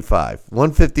 155,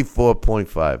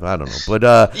 154.5. I don't know, but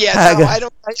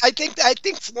I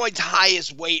think Floyd's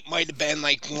highest weight might have been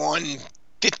like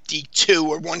 152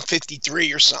 or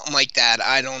 153 or something like that.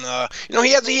 I don't know.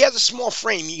 He has a small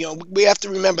frame. We have to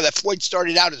remember that Floyd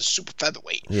started out as a super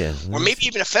featherweight. Yeah. Or maybe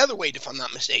even a featherweight, if I'm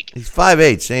not mistaken. He's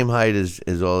 5'8", same height as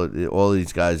all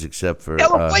these guys except for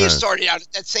Player started out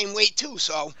at that same weight too.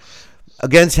 So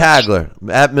against Hagler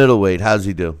at middleweight, how's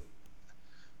he do?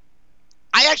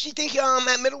 I actually think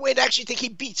at middleweight, I actually think he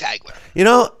beats Hagler. You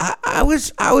know, I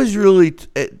was really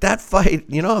that fight.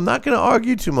 You know, I'm not going to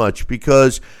argue too much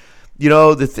because, you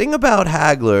know, the thing about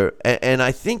Hagler, and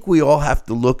I think we all have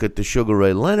to look at the Sugar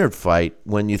Ray Leonard fight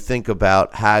when you think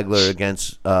about Hagler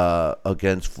against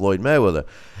Floyd Mayweather,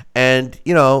 and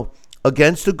you know,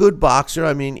 against a good boxer.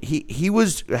 I mean,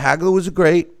 Hagler was a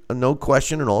great, no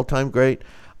question, an all-time great.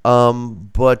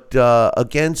 But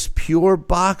against pure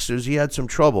boxers, he had some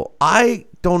trouble. I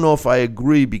don't know if I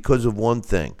agree because of one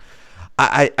thing.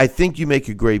 I think you make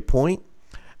a great point,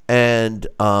 and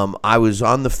I was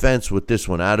on the fence with this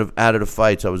one. Out of the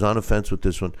fights, I was on the fence with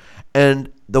this one.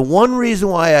 And the one reason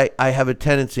why I have a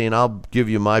tendency, and I'll give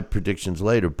you my predictions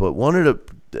later, but one of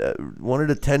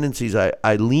the tendencies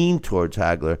I lean towards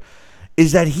Hagler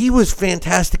is that he was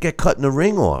fantastic at cutting the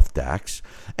ring off, Dax.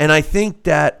 And I think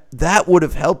that would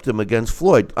have helped him against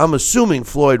Floyd. I'm assuming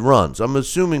Floyd runs. I'm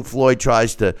assuming Floyd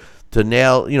tries to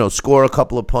nail, you know, score a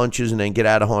couple of punches and then get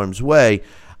out of harm's way.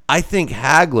 I think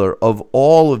Hagler, of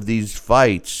all of these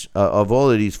fights, of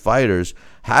all of these fighters,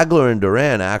 Hagler and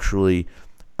Duran actually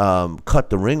cut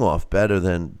the ring off better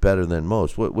than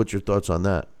most. What's your thoughts on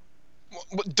that?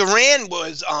 Duran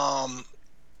was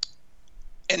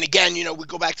and again, you know, we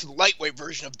go back to the lightweight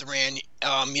version of Duran.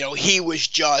 You know, he was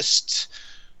just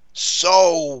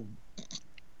so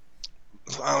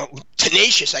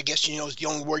tenacious, I guess, you know, is the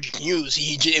only word you can use.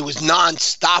 It was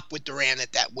non-stop with Duran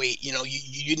at that weight. You know,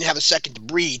 you didn't have a second to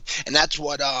breathe, and that's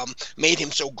what made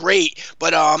him so great.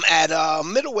 But at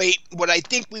middleweight, what I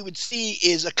think we would see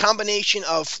is a combination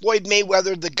of Floyd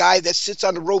Mayweather, the guy that sits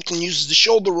on the ropes and uses the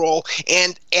shoulder roll,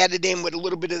 and added in with a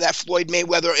little bit of that Floyd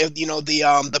Mayweather, you know,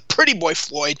 the pretty boy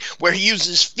Floyd, where he uses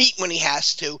his feet when he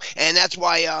has to, and that's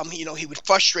why you know, he would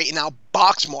frustrate and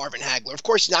outbox Marvin Hagler. Of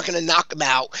course, he's not going to knock him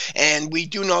out, and we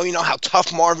do know, you know, how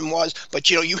tough Marvin was, but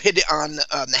you know, you hit it on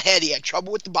the head. He had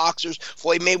trouble with the boxers.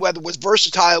 Floyd Mayweather was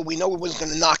versatile. We know he wasn't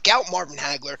going to knock out Marvin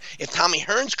Hagler. If Tommy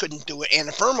Hearns couldn't do it,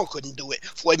 Anna Fermo couldn't do it,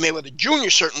 Floyd Mayweather Jr.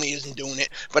 certainly isn't doing it.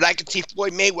 But I could see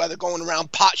Floyd Mayweather going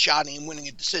around pot shotting and winning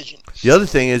a decision. The other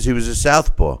thing is he was a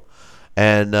southpaw,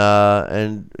 and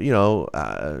you know,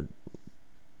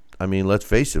 I mean, let's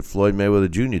face it, Floyd Mayweather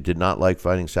Jr. did not like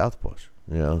fighting southpaws.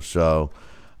 You know, so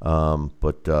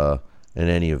but in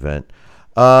any event.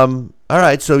 All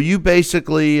right, so you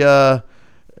basically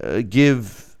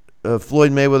give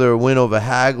Floyd Mayweather a win over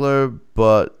Hagler,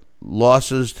 but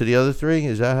losses to the other three?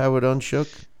 Is that how it unshook?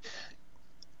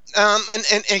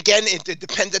 And again, it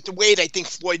depends at the weight. I think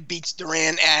Floyd beats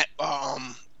Duran at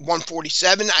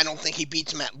 147. I don't think he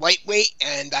beats him at lightweight,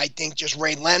 and I think just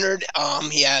Ray Leonard,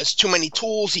 he has too many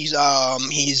tools. He's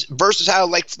versatile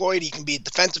like Floyd. He can be a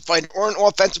defensive fighter or an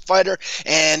offensive fighter,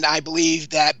 and I believe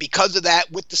that because of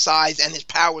that, with the size and his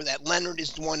power, that Leonard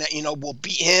is the one that, you know, will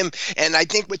beat him. And I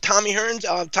think with Tommy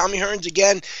Hearns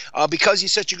again, because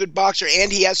he's such a good boxer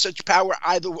and he has such power,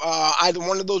 either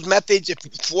one of those methods, if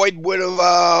Floyd would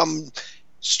have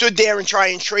stood there and try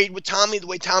and trade with Tommy the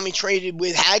way Tommy traded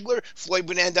with Hagler, Floyd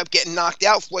would end up getting knocked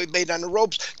out. Floyd laid on the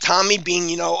ropes. Tommy being,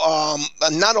 you know,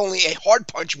 not only a hard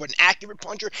puncher but an accurate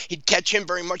puncher, he'd catch him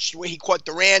very much the way he caught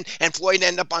Duran, and Floyd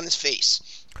end up on his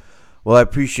face. Well, I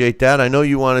appreciate that. I know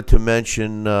you wanted to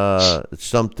mention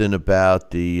something about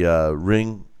the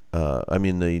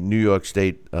the New York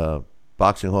State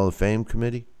Boxing Hall of Fame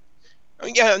committee.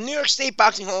 Yeah, New York State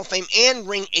Boxing Hall of Fame and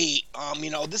Ring 8.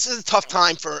 You know, this is a tough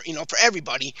time for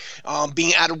everybody,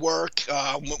 being out of work,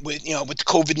 with the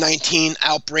COVID-19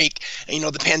 outbreak, and, you know,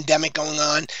 the pandemic going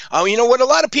on. You know, what a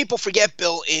lot of people forget,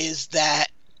 Bill, is that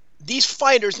these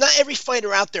fighters, not every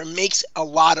fighter out there makes a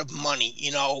lot of money,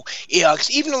 you know.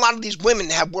 'Cause even a lot of these women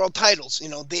have world titles, you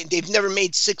know, they've never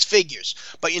made six figures.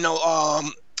 But, you know,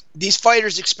 these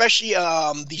fighters, especially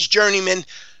these journeymen,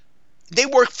 they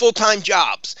work full-time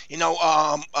jobs. You know,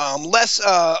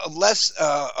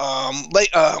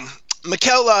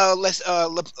 Mikel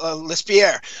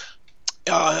Lespierre.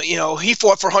 You know, he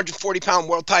fought for 140-pound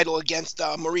world title against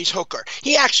Maurice Hooker.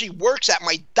 He actually works at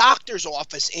my doctor's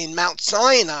office in Mount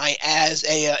Sinai as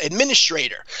a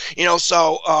administrator. You know,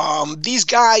 so these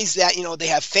guys that, you know, they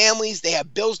have families, they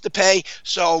have bills to pay.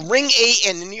 So Ring 8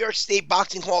 and the New York State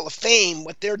Boxing Hall of Fame,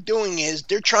 what they're doing is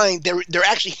they're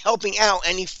actually helping out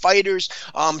any fighters,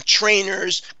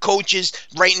 trainers, coaches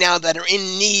right now that are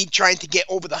in need, trying to get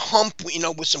over the hump, you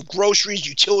know, with some groceries,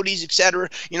 utilities, etc.,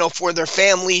 you know, for their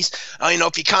families. You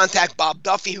if you contact Bob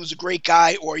Duffy, who's a great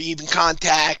guy, or you even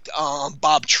contact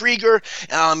Bob Trieger,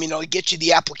 he gets you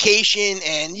the application,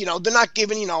 and they're not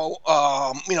giving a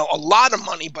lot of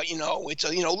money, but it's a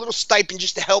little stipend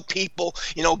just to help people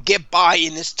get by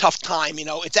in this tough time.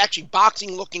 It's actually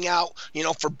boxing looking out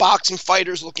for boxing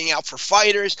fighters, looking out for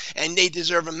fighters, and they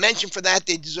deserve a mention for that.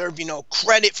 They deserve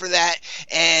credit for that.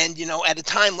 And at a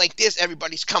time like this,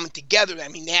 everybody's coming together. I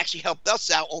mean, they actually helped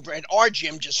us out over at our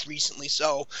gym just recently.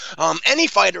 So any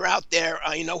fighter out there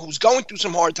who's going through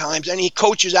some hard times, any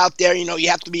coaches out there, you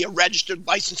have to be a registered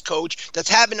licensed coach that's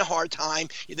having a hard time,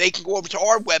 they can go over to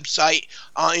our website,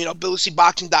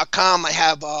 BillyCBoxing.com. I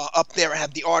have up there, I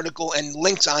have the article and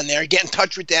links on there. Get in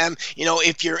touch with them,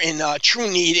 if you're in true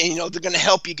need, and they're going to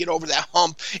help you get over that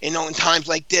hump. In times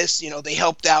like this, they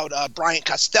helped out Brian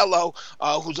Costello,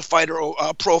 who's a fighter,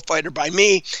 pro fighter by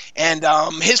me, and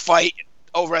his fight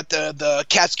over at the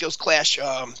Catskills Clash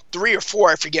 3 or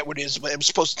 4, I forget what it is, but it was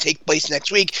supposed to take place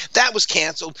next week. That was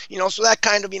canceled, so that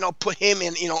kind of put him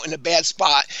in in a bad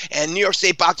spot. And New York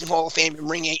State Boxing Hall of Fame and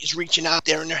Ring 8 is reaching out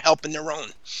there, and they're helping their own.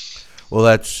 Well,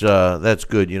 that's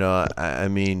good. I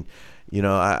mean,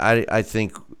 I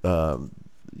think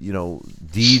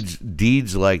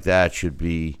deeds like that should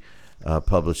be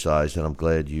publicized, and I'm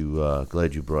glad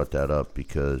you brought that up,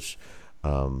 because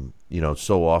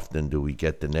so often do we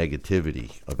get the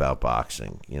negativity about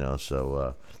boxing,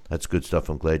 so that's good stuff.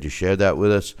 I'm glad you shared that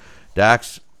with us.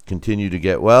 Dax, continue to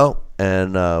get well,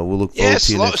 and we'll look forward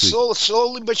to you next week.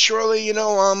 Slowly but surely,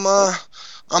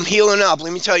 I'm healing up.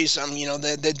 Let me tell you something.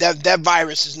 That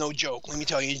virus is no joke. Let me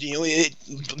tell you.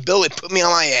 Bill, it put me on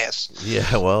my ass.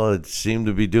 Yeah, well, it seemed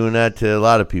to be doing that to a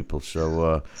lot of people.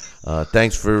 So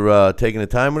thanks for taking the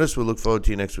time with us. We'll look forward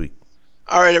to you next week.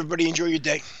 All right, everybody. Enjoy your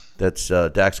day. That's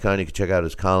Dax Khan. You can check out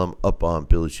his column up on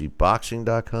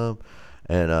BillyCBoxing.com.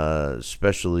 And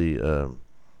especially,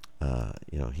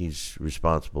 he's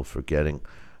responsible for getting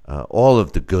all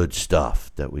of the good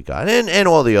stuff that we got, and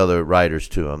all the other writers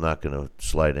too. I'm not going to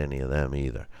slight any of them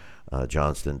either.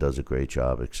 Johnston does a great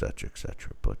job, etc.,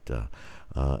 etc. But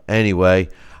anyway,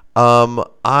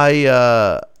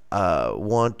 I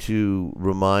want to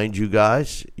remind you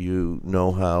guys,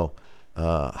 how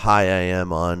high I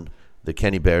am on the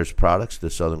Kenny Bears products, the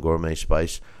Southern Gourmet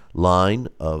Spice line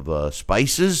of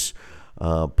spices.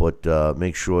 But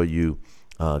make sure you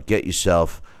get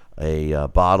yourself a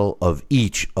bottle of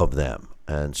each of them,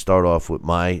 and start off with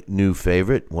my new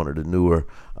favorite. One of the newer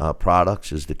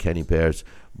products is the Kenny Bears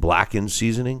Blackened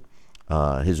Seasoning.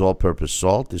 His all-purpose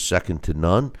salt is second to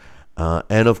none,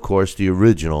 and of course the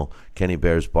original Kenny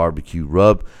Bears Barbecue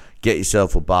Rub. Get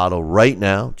yourself a bottle right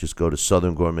now. Just go to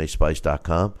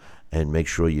southerngourmetspice.com and make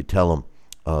sure you tell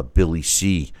them Billy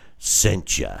C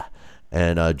sent you.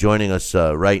 And joining us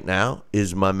right now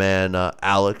is my man,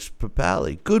 Alex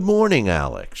Papali. Good morning,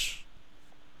 Alex.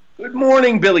 Good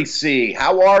morning, Billy C.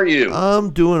 How are you?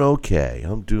 I'm doing okay.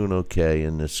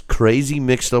 In this crazy,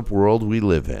 mixed-up world we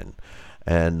live in.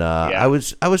 And I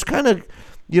was kind of,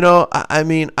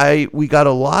 we got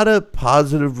a lot of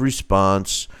positive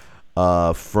response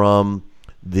from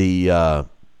the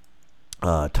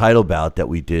title bout that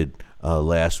we did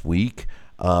last week.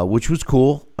 Which was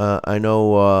cool. I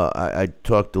know I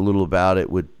talked a little about it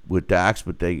with Dax,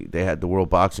 but they had the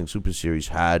World Boxing Super Series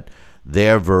had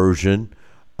their version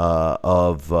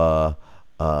of the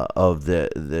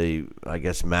I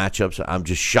guess matchups. I'm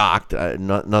just shocked.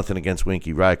 Nothing against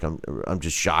Winky Reich. I'm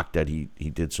just shocked that he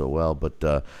did so well. But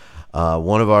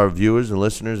one of our viewers and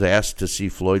listeners asked to see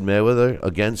Floyd Mayweather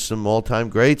against some all-time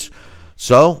greats.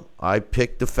 So I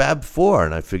picked the Fab Four,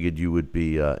 and I figured you would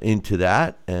be into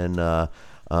that. And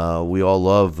we all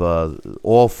love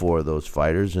all four of those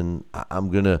fighters, and I'm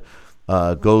going to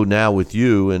go now with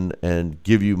you and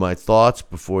give you my thoughts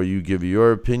before you give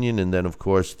your opinion, and then, of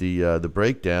course, the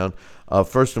breakdown.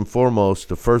 First and foremost,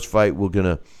 the first fight we're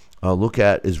going to look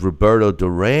at is Roberto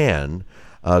Duran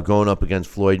going up against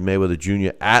Floyd Mayweather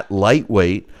Jr. at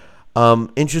lightweight.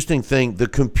 Interesting thing, the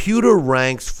computer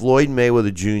ranks Floyd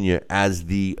Mayweather Jr. as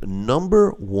the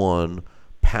number one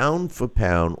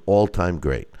pound-for-pound all-time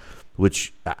great,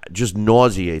 which just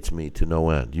nauseates me to no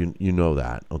end. You know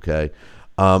that, okay?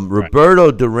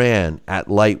 Roberto Duran at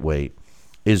lightweight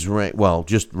is ranked, well,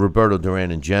 just Roberto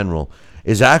Duran in general,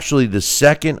 is actually the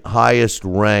second highest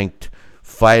ranked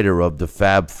fighter of the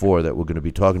Fab Four that we're going to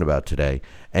be talking about today,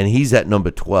 and he's at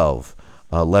number 12,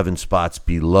 11 spots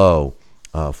below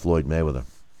Floyd Mayweather.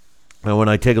 Now, when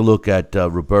I take a look at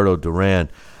Roberto Duran,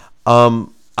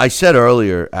 I said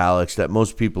earlier, Alex, that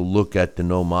most people look at the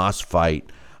No Mas fight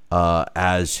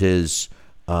as his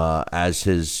as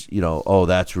his, oh,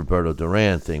 that's Roberto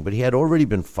Duran thing. But he had already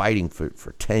been fighting for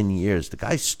 10 years. The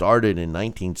guy started in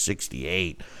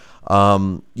 1968.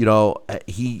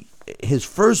 His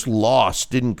first loss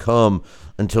didn't come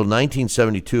until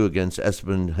 1972 against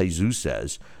Esteban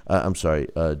Jesus.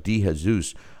 De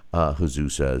Jesus.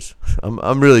 Jesus.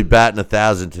 I'm really batting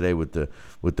 1,000 today with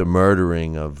the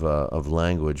murdering of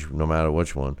language, no matter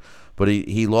which one. But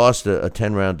he lost a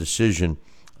 10-round decision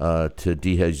to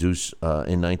De Jesus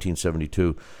in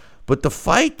 1972. But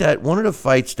one of the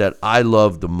fights that I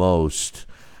loved the most,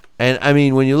 and I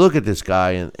mean, when you look at this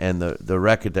guy and the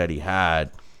record that he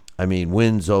had, I mean,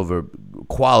 wins over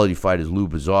quality fighters, Lou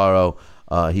Bizarro.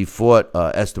 He fought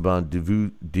Esteban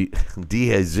De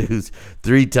Jesus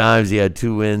 3 times. He had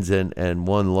 2 wins and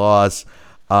 1 loss.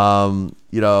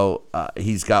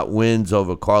 He's got wins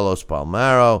over Carlos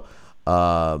Palmero,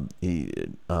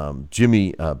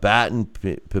 Jimmy Batten,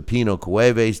 Pepino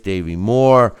Cuevas, Davey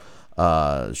Moore,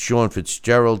 Sean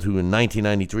Fitzgerald, who in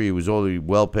 1993 was already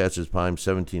well past his prime,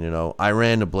 17-0.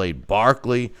 Iran the Blade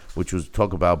Barkley, which was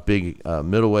talk about big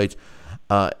middleweights.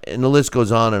 And the list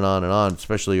goes on and on and on,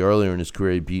 especially earlier in his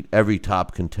career. He beat every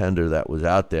top contender that was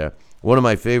out there. One of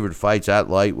my favorite fights at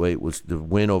lightweight was the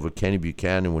win over Kenny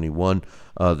Buchanan when he won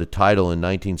the title in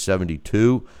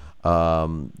 1972.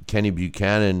 Kenny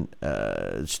Buchanan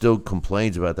still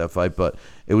complains about that fight, but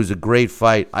it was a great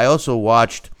fight. I also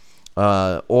watched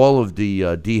all of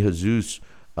the De Jesus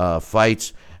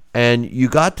fights, and you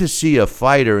got to see a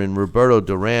fighter in Roberto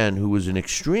Duran who was an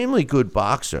extremely good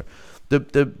boxer.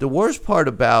 The worst part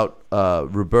about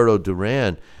Roberto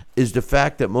Duran is the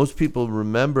fact that most people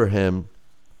remember him,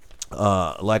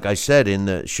 like I said, in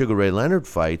the Sugar Ray Leonard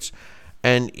fights,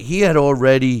 and he had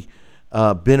already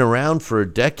been around for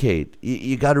a decade.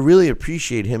 You got to really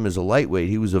appreciate him as a lightweight.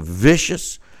 He was a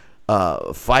vicious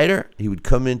fighter. He would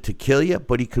come in to kill you,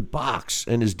 but he could box,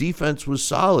 and his defense was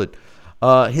solid.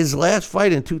 His last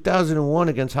fight in 2001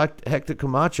 against Hector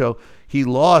Camacho, he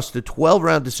lost a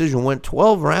 12-round decision, went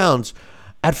 12 rounds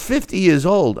at 50 years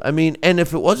old. I mean, and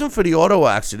if it wasn't for the auto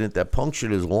accident that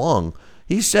punctured his lung,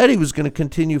 he said he was going to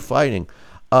continue fighting.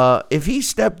 If he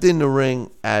stepped in the ring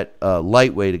at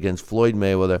lightweight against Floyd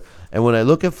Mayweather, and when I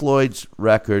look at Floyd's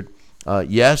record,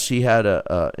 yes, he had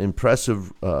an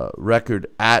impressive record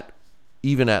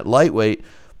even at lightweight,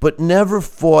 but never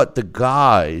fought the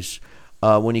guys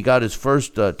when he got his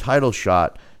first title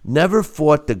shot, never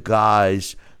fought the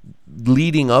guys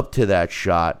leading up to that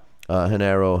shot,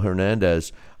 Genaro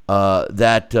Hernandez,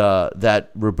 that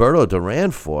Roberto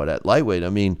Duran fought at lightweight. I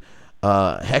mean,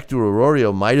 Hector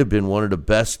Arroyo might have been one of the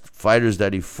best fighters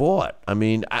that he fought. I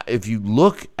mean, if you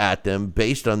look at them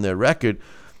based on their record,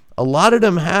 a lot of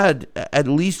them had at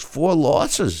least 4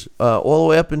 losses all the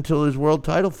way up until his world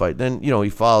title fight. Then, he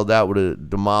followed that with a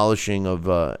demolishing of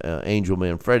Angel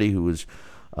Manfredi, who was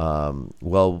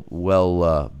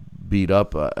well beat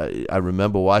up. I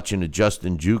remember watching the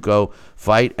Justin Juco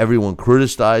fight. Everyone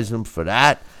criticized him for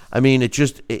that. I mean,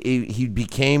 he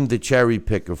became the cherry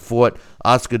picker, fought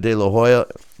Oscar De La Hoya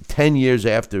 10 years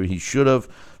after he should have.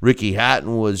 Ricky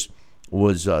Hatton was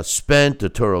spent.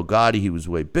 Arturo Gotti, he was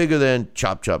way bigger than.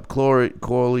 Chop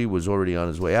Corley was already on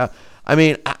his way out. I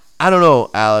mean, I don't know,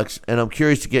 Alex, and I'm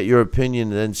curious to get your opinion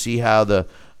and then see how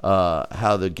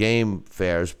the game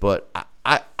fares, but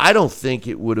I don't think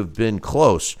it would have been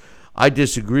close. I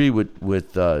disagree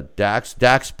with Dax.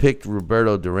 Dax picked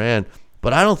Roberto Duran,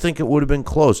 but I don't think it would have been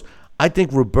close. I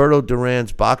think Roberto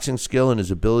Duran's boxing skill and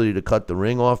his ability to cut the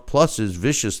ring off, plus his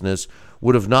viciousness,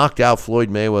 would have knocked out Floyd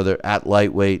Mayweather at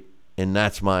lightweight, and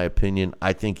that's my opinion.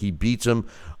 I think he beats him.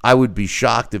 I would be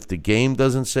shocked if the game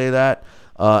doesn't say that,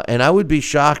 and I would be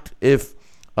shocked if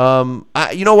you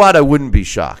know what? I wouldn't be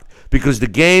shocked, because the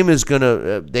game is going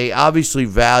to they obviously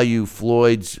value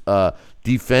Floyd's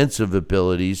defensive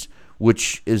abilities,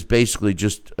 which is basically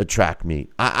just a track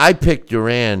meet. I picked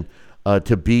Duran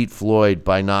to beat Floyd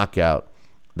by knockout.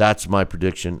 That's my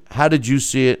prediction. How did you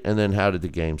see it, and then how did the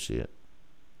game see it?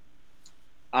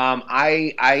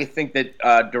 I think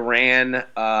that Duran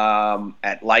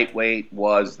at lightweight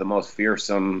was the most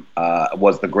fearsome,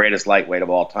 was the greatest lightweight of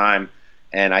all time,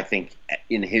 and I think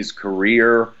in his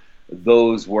career,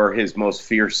 those were his most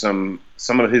fearsome.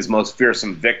 Some of his most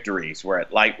fearsome victories were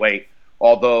at lightweight.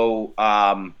 Although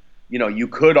you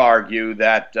could argue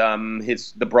that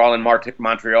the brawl in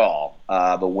Montreal,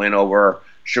 the win over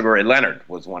Sugar Ray Leonard,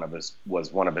 was one of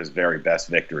his very best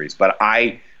victories. But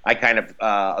I kind of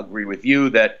agree with you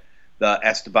that the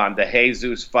Esteban de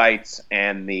Jesus fights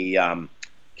and the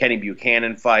Kenny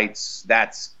Buchanan fights,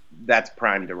 that's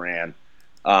prime Duran.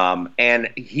 And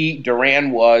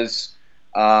Duran was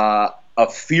a a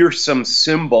fearsome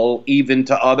symbol even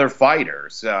to other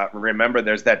fighters. Remember,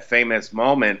 there's that famous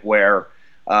moment where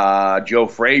Joe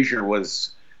Frazier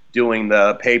was doing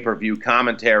the pay-per-view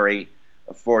commentary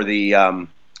for the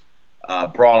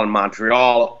Brawl in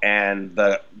Montreal, and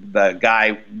the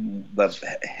guy,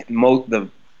 the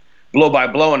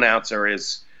blow-by-blow announcer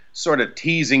is sort of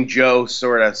teasing Joe,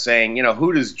 sort of saying,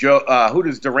 who does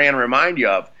Duran remind you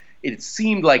of? It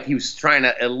seemed like he was trying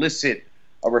to elicit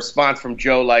a response from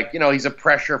Joe, like, he's a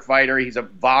pressure fighter, he's a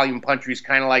volume puncher, he's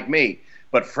kind of like me.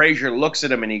 But Frazier looks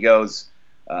at him and he goes,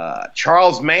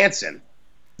 Charles Manson.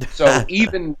 So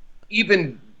even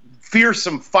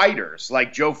fearsome fighters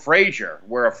like Joe Frazier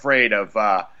were afraid of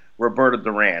Roberto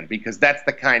Duran, because that's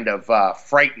the kind of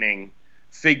frightening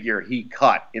figure he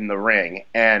cut in the ring.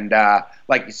 And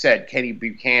like you said, Kenny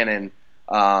Buchanan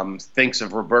thinks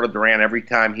of Roberto Duran every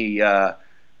time he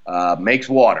makes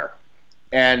water.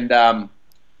 And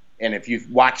if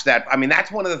you've watched that, I mean,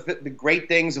 that's one of the great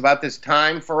things about this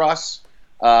time for us,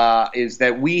 is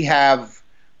that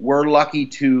we're lucky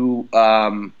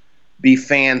to be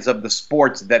fans of the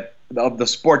sport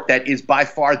that is by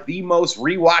far the most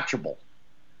rewatchable.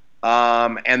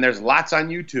 And there's lots on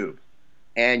YouTube.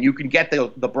 And you can get the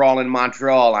Brawl in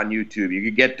Montreal on YouTube. You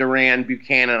can get Duran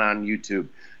Buchanan on YouTube.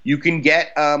 You can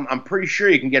get, I'm pretty sure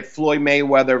you can get Floyd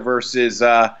Mayweather versus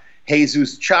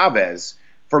Jesus Chavez.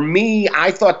 For me,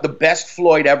 I thought the best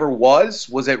Floyd ever was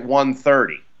at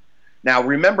 130. Now,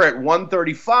 remember, at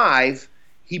 135,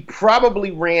 he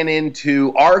probably ran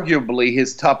into arguably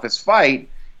his toughest fight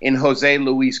in Jose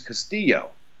Luis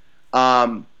Castillo.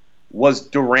 Was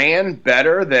Duran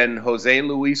better than Jose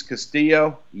Luis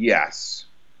Castillo? Yes.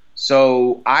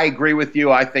 So I agree with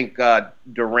you. I think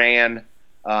Duran,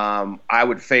 I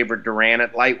would favor Duran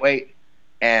at lightweight,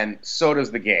 and so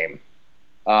does the game.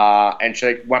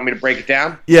 And want me to break it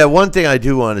down? Yeah, one thing I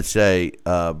do want to say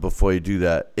before you do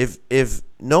that, if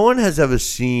no one has ever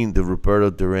seen the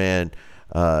Roberto Duran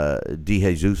De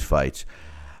Jesus fights,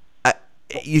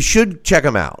 you should check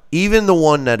them out. Even the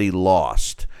one that he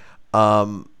lost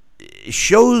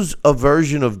shows a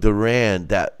version of Duran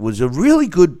that was a really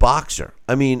good boxer.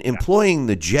 I mean, employing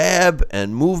the jab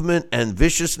and movement and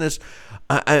viciousness.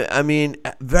 I mean,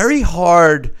 very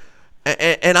hard.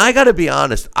 And I got to be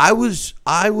honest, I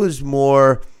was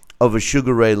more of a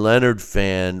Sugar Ray Leonard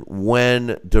fan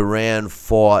when Duran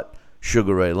fought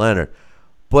Sugar Ray Leonard.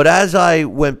 But as I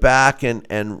went back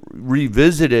and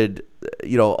revisited,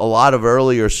 a lot of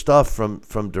earlier stuff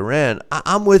from Duran,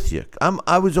 I'm with you.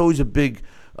 I was always a big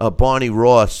Barney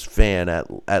Ross fan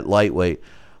at lightweight.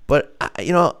 But,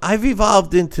 I've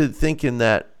evolved into thinking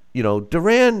that,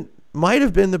 Duran might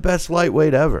have been the best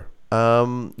lightweight ever.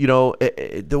 The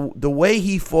way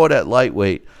he fought at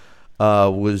lightweight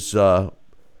was the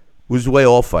way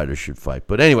all fighters should fight.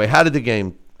 But anyway, how did the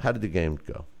game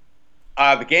go?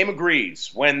 The game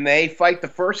agrees. When they fight the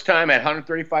first time at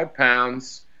 135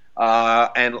 pounds,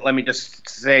 and let me just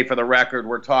say for the record,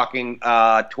 we're talking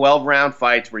 12-round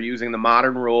fights. We're using the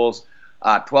modern rules.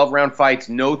 12-round fights,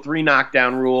 no 3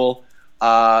 knockdown rule.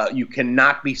 You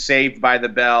cannot be saved by the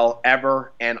bell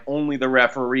ever, and only the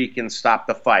referee can stop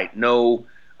the fight. No,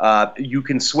 you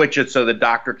can switch it so the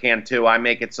doctor can too. I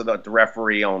make it so that the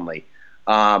referee only.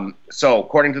 So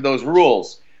according to those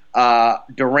rules,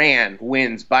 Duran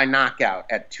wins by knockout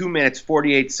at 2 minutes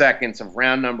 48 seconds of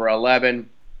round number 11.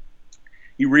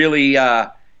 He really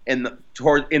in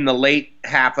the late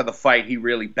half of the fight, he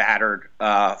really battered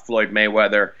Floyd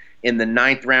Mayweather. In the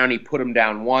 9th round, he put him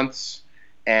down once.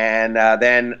 And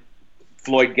then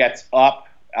Floyd gets up.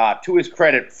 To his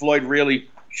credit, Floyd really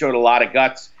showed a lot of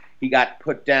guts. He got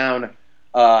put down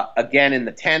again in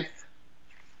the 10th,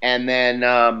 and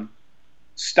then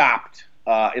stopped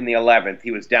in the 11th. He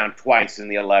was down twice in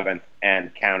the 11th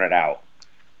and counted out,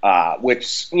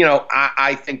 which,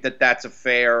 I think that's a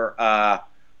fair,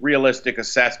 realistic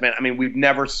assessment. I mean, we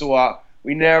never saw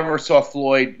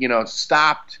Floyd,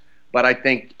 stopped. But I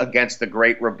think against the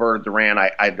great Roberto Duran,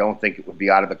 I don't think it would be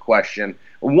out of the question.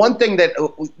 One thing that,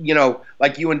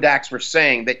 like you and Dax were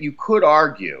saying, that you could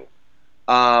argue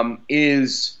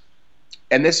is,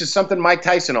 and this is something Mike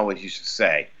Tyson always used to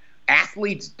say,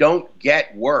 athletes don't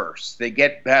get worse, they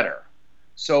get better.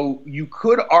 So you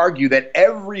could argue that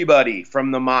everybody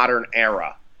from the modern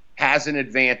era has an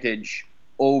advantage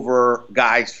over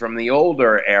guys from the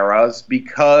older eras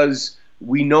because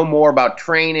we know more about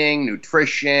training,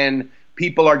 nutrition.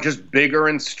 People are just bigger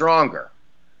and stronger.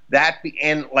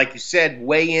 And like you said,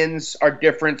 weigh-ins are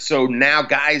different. So now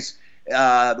guys,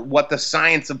 what the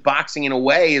science of boxing in a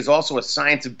way is also a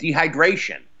science of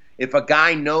dehydration. If a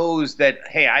guy knows that,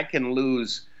 hey, I can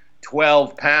lose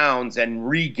 12 pounds and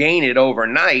regain it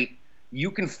overnight,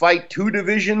 you can fight 2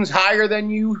 divisions higher than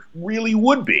you really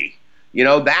would be. You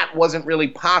know, that wasn't really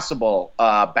possible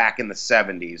back in the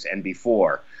 70s and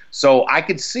before. So I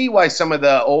could see why some of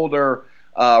the older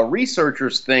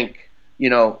researchers think, you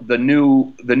know, the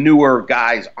newer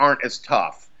guys aren't as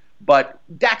tough. But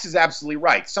Dax is absolutely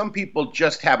right. Some people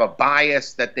just have a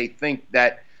bias that they think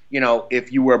that, you know,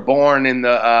 if you were born in the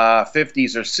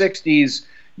 50s or 60s,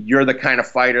 you're the kind of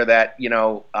fighter that, you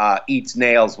know, eats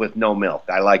nails with no milk.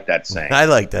 I like that saying. I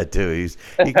like that too.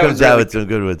 He comes out with some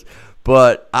good ones.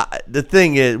 But the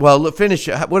thing is, well, finish.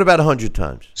 What about 100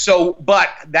 times? So, but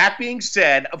that being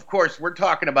said, of course, we're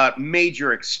talking about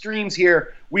major extremes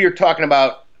here. We are talking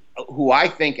about who I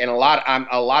think, and a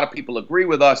lot of people agree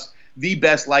with us, the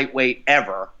best lightweight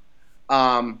ever.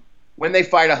 When they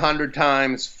fight 100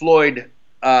 times, Floyd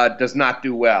does not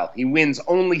do well. He wins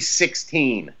only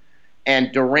 16,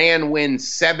 and Duran wins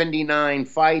 79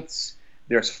 fights.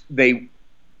 They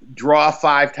draw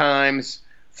 5 times.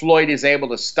 Floyd is able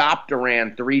to stop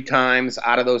Duran 3 times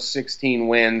out of those 16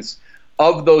 wins.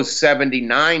 Of those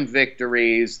 79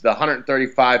 victories, the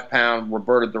 135-pound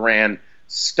Roberto Duran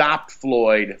stopped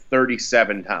Floyd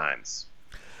 37 times.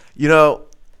 You know,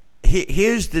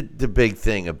 here's the big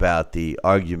thing about the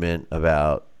argument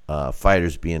about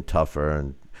fighters being tougher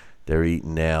and they're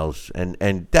eating nails.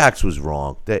 And Dax was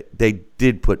wrong. They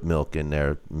did put milk in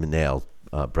their nail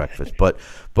breakfast.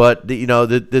 But you know,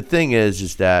 the thing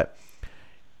is that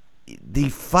the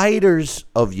fighters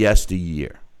of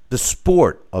yesteryear, the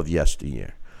sport of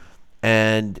yesteryear,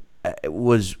 and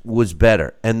was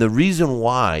better. And the reason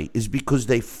why is because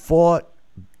they fought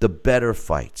the better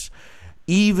fights.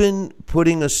 Even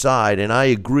putting aside, and I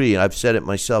agree, I've said it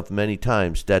myself many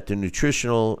times, that the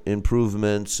nutritional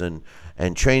improvements and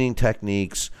training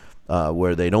techniques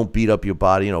where they don't beat up your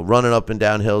body, you know, running up and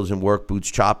down hills in work boots,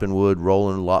 chopping wood,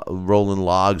 rolling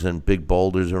logs and big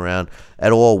boulders around,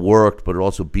 it all worked, but it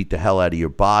also beat the hell out of your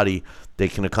body. They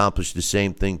can accomplish the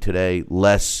same thing today,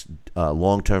 less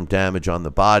long-term damage on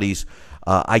the bodies.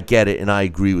 I get it, and I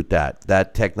agree with that.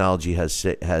 That technology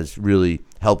has really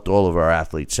helped all of our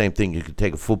athletes. Same thing, you could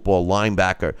take a football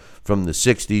linebacker from the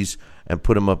 60s and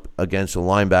put him up against a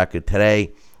linebacker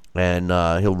today, and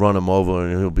he'll run him over,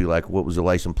 and he'll be like, what was the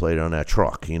license plate on that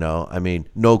truck? You know, I mean,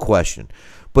 no question.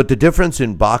 But the difference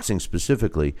in boxing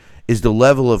specifically is the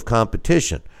level of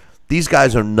competition. These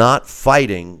guys are not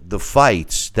fighting the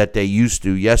fights that they used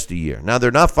to yesteryear. Now,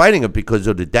 they're not fighting it because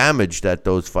of the damage that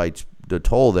those fights, the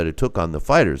toll that it took on the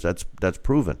fighters. That's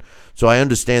proven. So I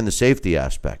understand the safety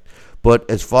aspect. But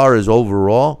as far as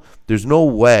overall, there's no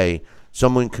way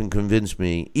someone can convince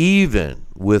me, even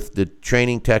with the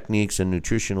training techniques and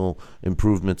nutritional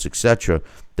improvements, etc.,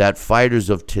 that fighters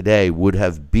of today would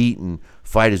have beaten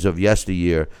fighters of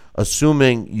yesteryear,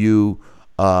 assuming you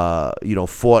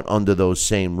fought under those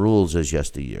same rules as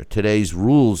yesteryear. Today's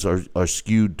rules are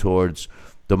skewed towards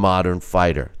the modern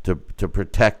fighter, to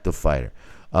protect the fighter.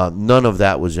 None of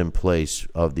that was in place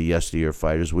of the yesteryear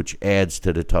fighters, which adds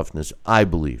to the toughness, I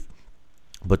believe.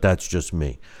 But that's just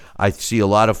me. I see a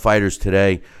lot of fighters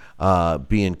today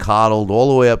being coddled all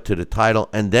the way up to the title,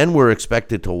 and then we're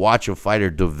expected to watch a fighter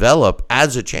develop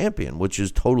as a champion, which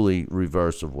is totally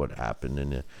reverse of what happened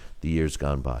in the years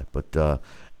gone by. But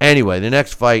anyway, the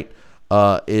next fight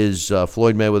is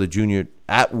Floyd Mayweather Jr.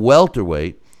 at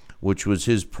welterweight, which was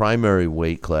his primary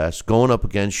weight class, going up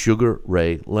against Sugar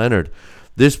Ray Leonard.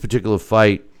 This particular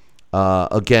fight,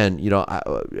 again, you know,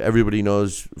 everybody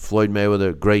knows Floyd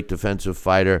Mayweather, great defensive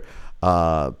fighter,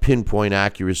 pinpoint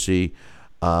accuracy,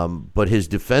 but his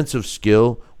defensive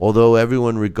skill, although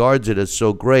everyone regards it as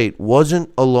so great, wasn't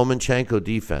a Lomachenko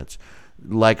defense,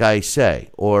 like I say,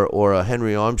 or a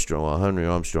Henry Armstrong. Well, Henry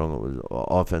Armstrong was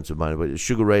offensive minded, but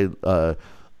Sugar Ray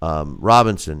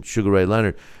Robinson, Sugar Ray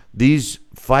Leonard, these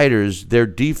fighters, their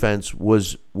defense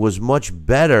was much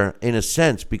better in a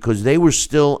sense because they were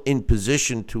still in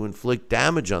position to inflict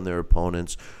damage on their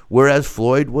opponents, whereas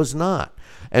Floyd was not.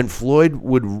 And Floyd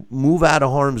would move out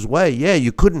of harm's way. Yeah,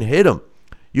 you couldn't hit him.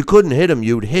 You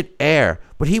would hit air,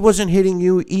 but he wasn't hitting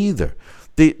you either.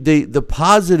 The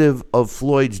positive of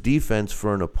Floyd's defense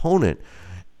for an opponent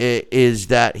is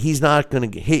that he's not going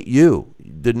to hit you.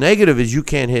 The negative is you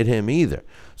can't hit him either.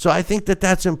 So I think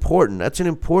that's important. That's an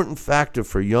important factor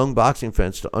for young boxing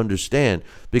fans to understand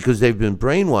because they've been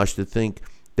brainwashed to think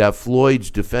that Floyd's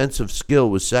defensive skill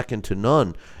was second to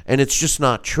none, and it's just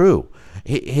not true.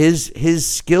 His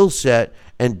skill set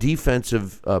and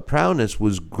defensive prowess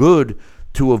was good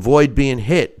to avoid being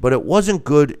hit, but it wasn't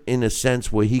good in a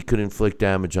sense where he could inflict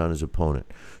damage on his opponent.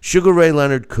 Sugar Ray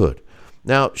Leonard could.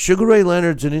 Now, Sugar Ray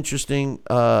Leonard's an interesting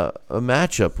a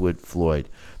matchup with Floyd,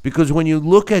 because when you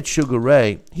look at Sugar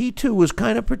Ray, he too was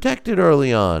kind of protected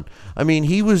early on. I mean,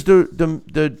 he was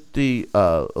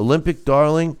the Olympic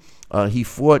darling. He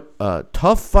fought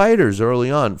tough fighters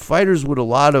early on, fighters with a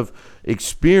lot of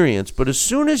experience. But as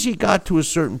soon as he got to a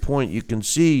certain point, you can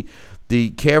see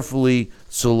the carefully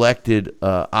selected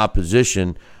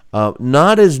opposition,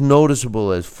 not as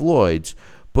noticeable as Floyd's,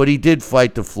 but he did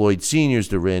fight the Floyd Seniors,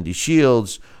 the Randy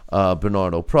Shields,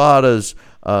 Bernardo Pradas,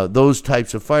 those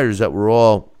types of fighters that were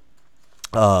all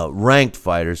ranked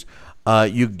fighters.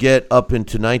 You get up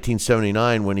into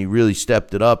 1979 when he really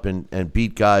stepped it up and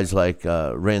beat guys like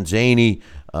Ranzani,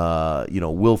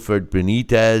 Wilfred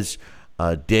Benitez,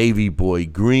 Davey Boy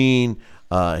Green,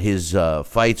 his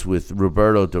fights with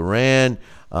Roberto Duran,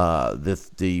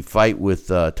 the fight with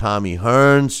Tommy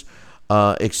Hearns,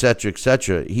 et cetera, et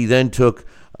cetera. He then took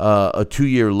a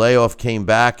 2-year layoff, came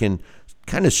back and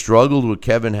kind of struggled with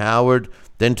Kevin Howard,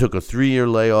 then took a 3-year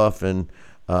layoff and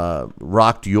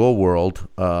rocked your world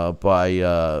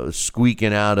by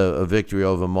squeaking out a victory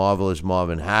over marvelous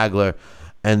Marvin Hagler.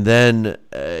 And then,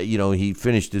 he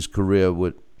finished his career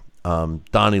with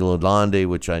Donnie Lalonde,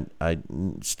 which I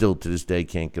still to this day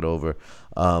can't get over.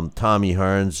 Tommy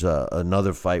Hearns,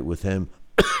 another fight with him.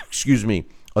 Excuse me,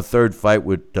 a third fight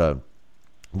with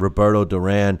Roberto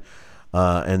Duran.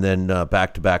 And then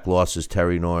back-to-back losses,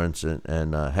 Terry Lawrence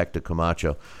and Hector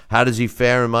Camacho. How does he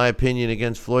fare, in my opinion,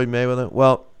 against Floyd Mayweather?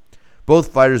 Well,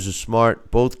 both fighters are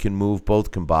smart. Both can move.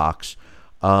 Both can box.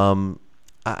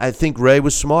 I think Ray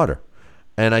was smarter.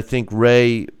 And I think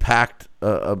Ray packed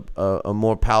a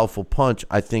more powerful punch.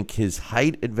 I think his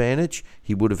height advantage,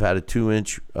 he would have had a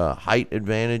 2-inch height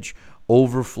advantage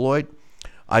over Floyd.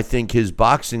 I think his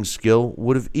boxing skill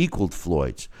would have equaled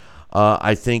Floyd's.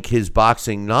 I think his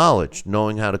boxing knowledge,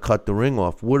 knowing how to cut the ring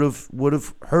off, would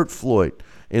have hurt Floyd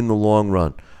in the long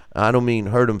run. I don't mean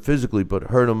hurt him physically, but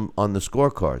hurt him on the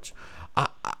scorecards.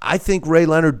 I think Ray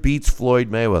Leonard beats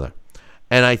Floyd Mayweather,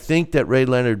 and I think that Ray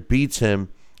Leonard beats him.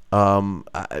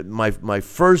 My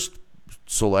first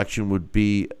selection would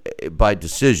be by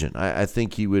decision. I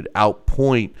think he would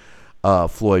outpoint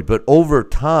Floyd, but over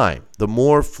time, the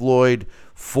more Floyd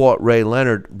fought Ray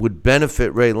Leonard would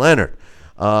benefit Ray Leonard.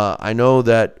 I know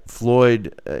that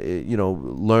Floyd,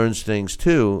 learns things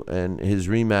too, and his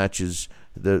rematches,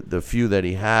 the few that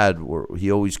he had,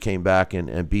 he always came back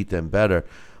and beat them better.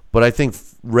 But I think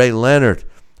Ray Leonard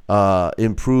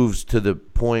improves to the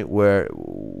point where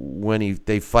when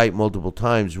they fight multiple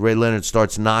times, Ray Leonard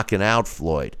starts knocking out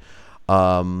Floyd.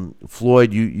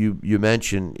 Floyd, you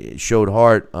mentioned, showed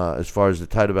heart as far as the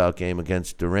title bout game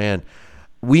against Duran.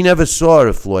 We never saw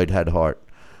if Floyd had heart.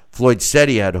 Floyd said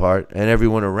he had heart, and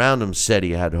everyone around him said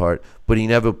he had heart, but he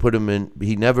never put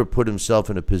himself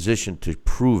in a position to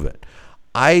prove it.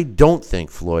 I don't think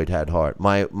Floyd had heart.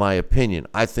 My opinion.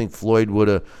 I think Floyd would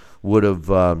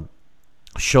have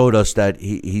showed us that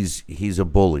he's a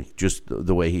bully, just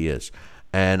the way he is,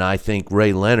 and I think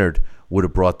Ray Leonard would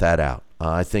have brought that out.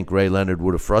 I think Ray Leonard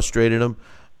would have frustrated him,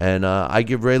 and I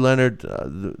give Ray Leonard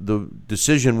the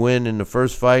decision win in the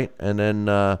first fight, and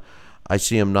then I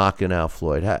see him knocking out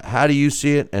Floyd. How do you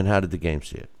see it, and how did the game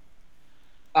see it?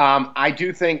 I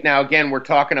do think, now again, we're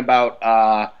talking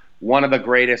about one of the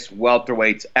greatest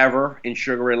welterweights ever in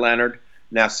Sugar Ray Leonard.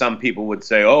 Now, some people would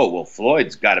say, oh, well,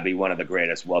 Floyd's got to be one of the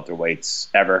greatest welterweights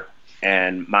ever.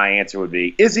 And my answer would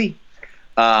be, is he?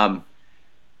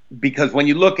 Because when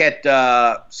you look at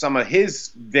some of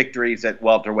his victories at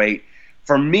welterweight,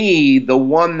 for me, the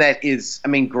one that is,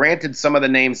 granted, some of the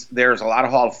names, there's a lot of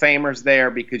Hall of Famers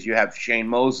there because you have Shane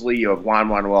Mosley, you have Juan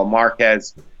Manuel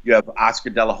Marquez, you have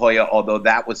Oscar De La Hoya, although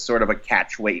that was sort of a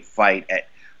catch-weight fight.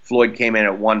 Floyd came in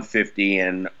at 150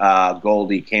 and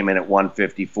Goldie came in at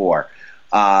 154.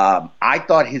 I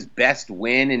thought his best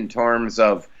win in terms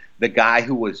of the guy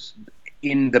who was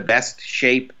in the best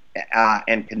shape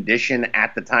and condition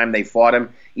at the time they fought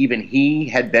him, even he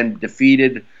had been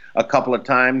defeated a couple of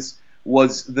times,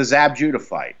 was the Zab Judah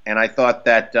fight. And I thought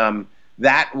that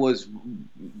that was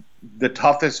the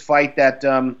toughest fight that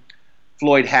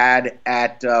Floyd had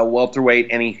at welterweight,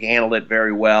 and he handled it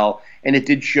very well. And it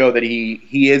did show that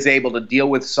he is able to deal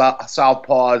with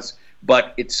southpaws,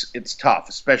 but it's tough,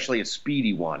 especially a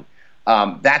speedy one.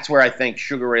 That's where I think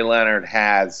Sugar Ray Leonard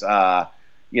has,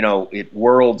 it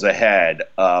worlds ahead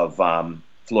of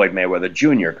Floyd Mayweather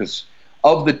Jr. Because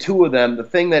of the two of them, the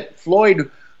thing that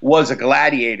Floyd was a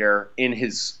gladiator in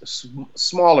his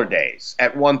smaller days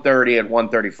at 130, at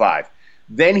 135.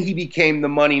 Then he became the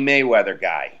Money Mayweather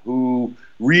guy who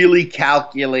really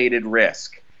calculated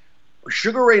risk.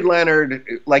 Sugar Ray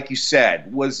Leonard, like you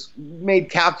said, made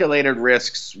calculated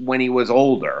risks when he was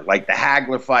older, like the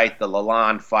Hagler fight, the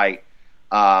Lalonde fight,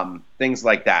 things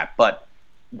like that. But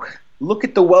look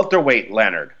at the welterweight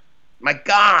Leonard. My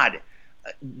God,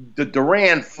 the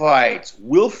Duran fights,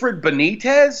 Wilfred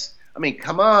Benitez. I mean,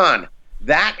 come on.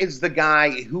 That is the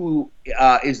guy who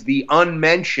is the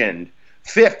unmentioned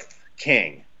fifth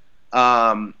king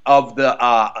of the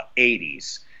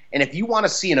 80s. And if you want to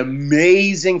see an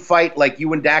amazing fight like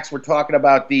you and Dax were talking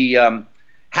about the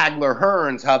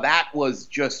Hagler-Hearns, how that was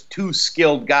just two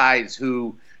skilled guys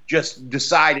who just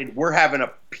decided we're having a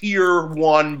Pier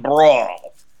 1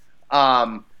 brawl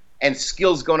and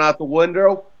skills going out the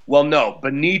window. Well, no,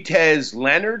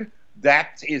 Benitez-Leonard,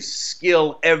 that is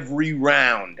skill every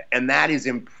round, and that is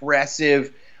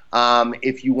impressive.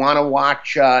 If you want to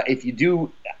watch, if you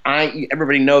do,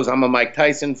 everybody knows I'm a Mike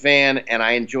Tyson fan, and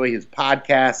I enjoy his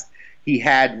podcast. He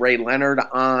had Ray Leonard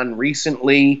on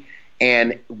recently,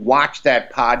 and watch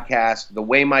that podcast. The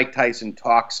way Mike Tyson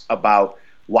talks about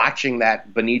watching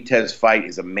that Benitez fight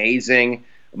is amazing.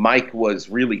 Mike was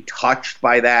really touched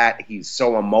by that. He's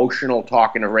so emotional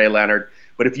talking to Ray Leonard.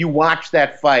 But if you watch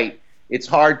that fight, it's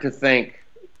hard to think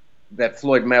that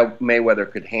Floyd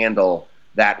Mayweather could handle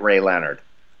that Ray Leonard.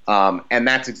 And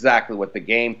that's exactly what the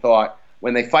game thought.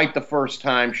 When they fight the first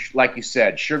time, like you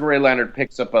said, Sugar Ray Leonard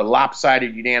picks up a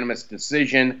lopsided unanimous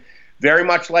decision, very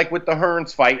much like with the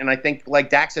Hearns fight. And I think, like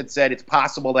Dax had said, it's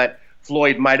possible that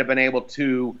Floyd might have been able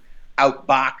to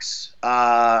outbox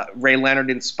Ray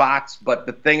Leonard in spots. But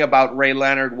the thing about Ray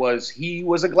Leonard was he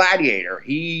was a gladiator.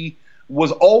 He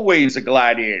was always a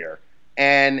gladiator.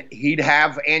 And he'd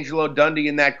have Angelo Dundee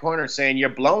in that corner saying, "You're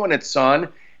blowing it, son."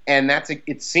 And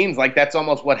it seems like that's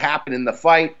almost what happened in the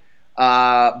fight,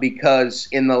 because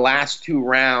in the last two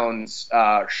rounds,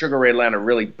 Sugar Ray Leonard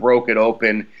really broke it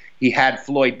open. He had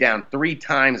Floyd down 3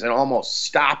 times and almost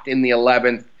stopped in the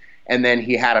 11th, and then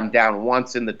he had him down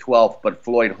once in the 12th, but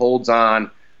Floyd holds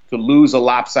on to lose a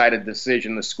lopsided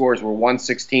decision. The scores were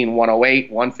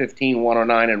 116-108,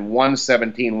 115-109, and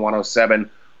 117-107,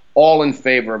 all in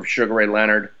favor of Sugar Ray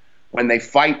Leonard. When they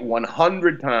fight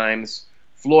 100 times,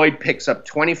 Floyd picks up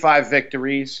 25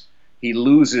 victories. He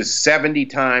loses 70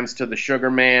 times to the Sugar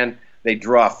Man. They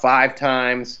draw 5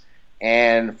 times,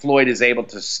 and Floyd is able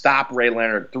to stop Ray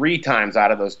Leonard 3 times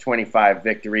out of those 25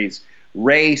 victories.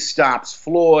 Ray stops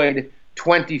Floyd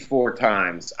 24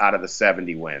 times out of the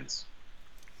 70 wins.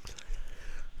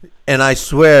 And I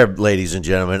swear, ladies and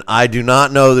gentlemen, I do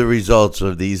not know the results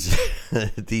of these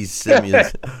these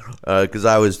simians because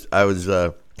I was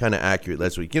kind of accurate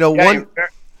last week. You know,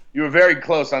 you were very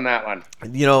close on that one.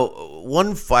 You know,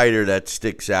 one fighter that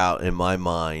sticks out in my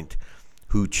mind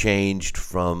who changed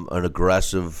from an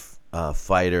aggressive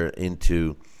fighter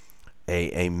into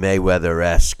a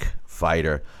Mayweather-esque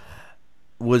fighter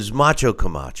was Macho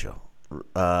Camacho.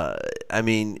 I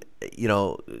mean, you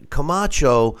know,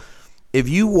 Camacho, if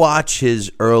you watch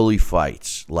his early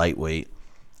fights, lightweight,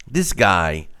 this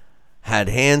guy had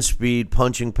hand speed,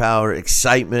 punching power,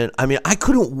 excitement. I mean, I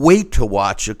couldn't wait to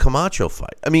watch a Camacho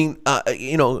fight. I mean,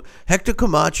 you know, Hector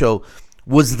Camacho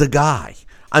was the guy.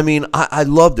 I mean, I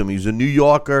loved him. He was a New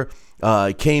Yorker.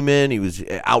 Came in. He was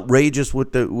outrageous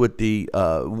with the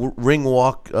ring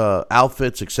walk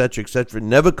outfits, etc., etc.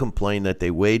 Never complained that they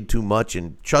weighed too much.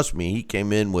 And trust me, he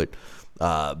came in with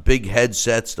big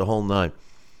headsets, the whole nine.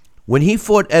 When he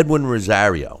fought Edwin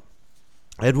Rosario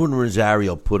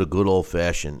put a good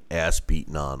old-fashioned ass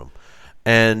beating on him.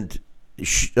 And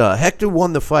Hector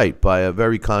won the fight by a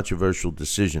very controversial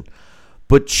decision,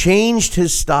 but changed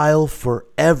his style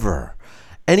forever.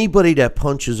 Anybody that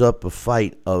punches up a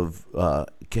fight of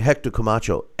Hector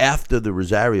Camacho after the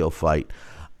Rosario fight,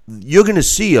 you're going to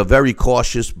see a very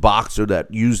cautious boxer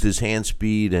that used his hand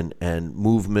speed and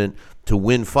movement to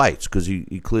win fights because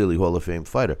he clearly Hall of Fame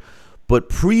fighter. But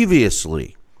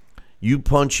previously, you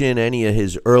punch in any of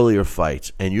his earlier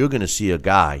fights, and you're going to see a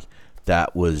guy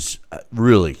that was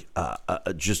really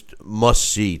just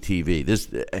must-see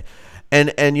TV.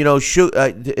 And you know,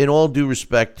 in all due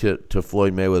respect to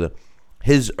Floyd Mayweather,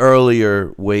 his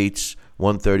earlier weights,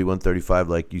 130, 135,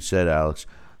 like you said, Alex,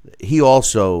 he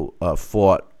also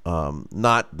fought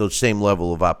not the same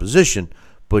level of opposition,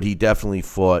 but he definitely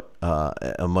fought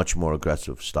a much more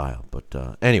aggressive style.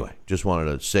 But anyway, just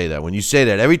wanted to say that. When you say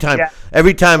that, every time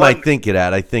I think of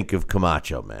that, I think of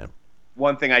Camacho, man.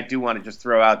 One thing I do want to just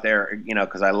throw out there, you know,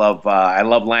 because I love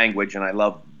language and I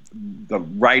love the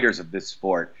writers of this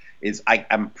sport, is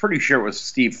I'm pretty sure it was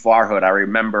Steve Farhood. I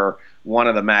remember one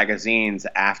of the magazines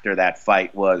after that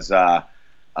fight was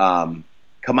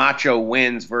Camacho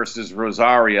wins versus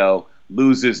Rosario,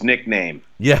 lose his nickname.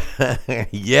 Yeah,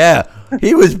 yeah.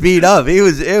 He was beat up.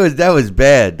 That was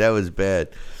bad. That was bad.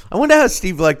 I wonder how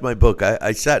Steve liked my book.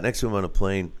 I sat next to him on a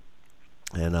plane,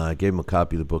 and I gave him a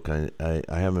copy of the book. I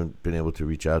haven't been able to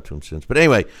reach out to him since. But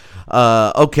anyway,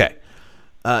 okay.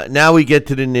 Now we get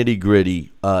to the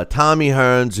nitty-gritty. Tommy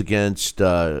Hearns against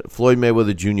Floyd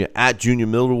Mayweather Jr. at junior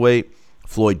middleweight.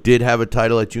 Floyd did have a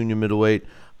title at junior middleweight.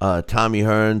 Tommy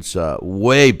Hearns,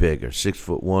 way bigger,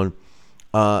 6'1".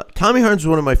 Tommy Hearns is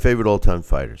one of my favorite all-time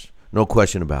fighters. No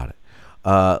question about it.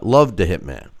 Loved the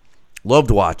Hitman.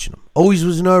 Loved watching him. Always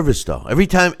was nervous, though. Every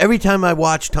time I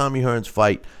watched Tommy Hearns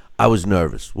fight, I was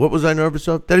nervous. What was I nervous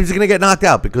of? That he was going to get knocked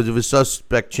out because of his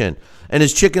suspect chin and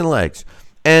his chicken legs.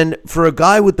 And for a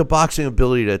guy with the boxing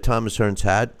ability that Thomas Hearns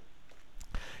had,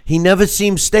 he never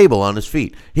seemed stable on his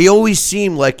feet. He always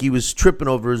seemed like he was tripping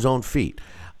over his own feet.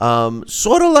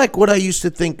 Sort of like what I used to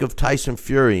think of Tyson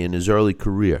Fury in his early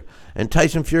career. And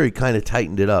Tyson Fury kind of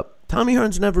tightened it up. Tommy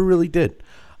Hearns never really did.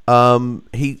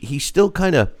 He still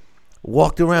kind of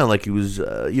walked around like he was,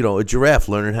 a giraffe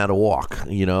learning how to walk.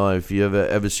 You know, if you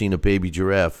ever seen a baby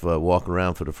giraffe walk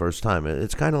around for the first time,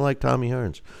 it's kind of like Tommy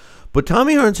Hearns. But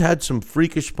Tommy Hearns had some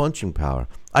freakish punching power.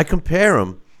 I compare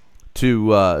him to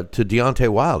Deontay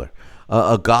Wilder,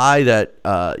 a guy that,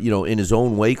 in his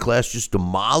own weight class just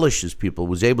demolishes people,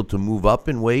 was able to move up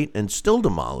in weight and still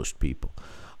demolished people.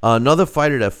 Another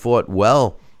fighter that fought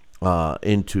well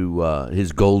into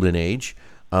his golden age,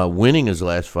 winning his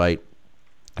last fight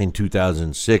in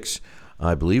 2006,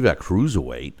 I believe at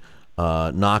cruiserweight,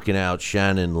 knocking out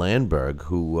Shannon Landberg,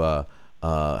 who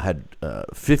had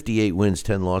 58 wins,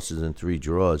 10 losses, and 3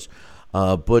 draws.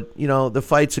 But the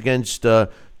fights against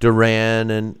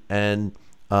Duran and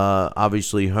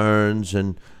obviously Hearns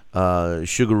and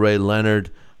Sugar Ray Leonard.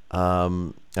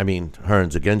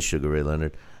 Hearns against Sugar Ray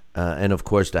Leonard. And, of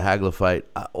course, the Hagler fight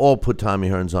all put Tommy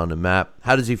Hearns on the map.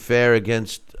 How does he fare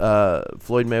against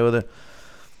Floyd Mayweather?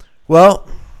 Well,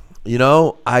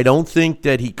 I don't think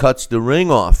that he cuts the ring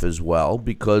off as well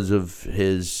because of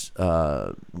his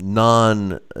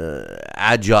non-agile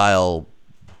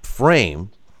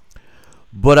frame.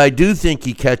 But I do think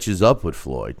he catches up with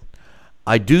Floyd.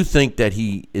 I do think that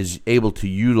he is able to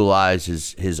utilize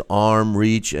his arm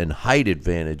reach and height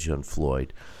advantage on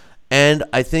Floyd. And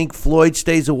I think Floyd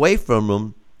stays away from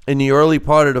him in the early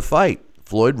part of the fight.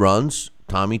 Floyd runs,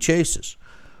 Tommy chases.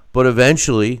 But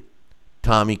eventually,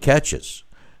 Tommy catches.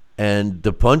 And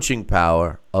the punching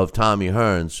power of Tommy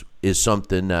Hearns is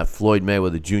something that Floyd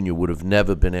Mayweather Jr. would have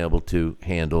never been able to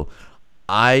handle.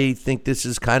 I think this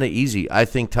is kind of easy. I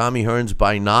think Tommy Hearns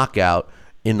by knockout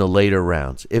in the later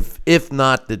rounds, if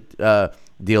not the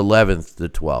 11th, the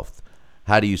 12th.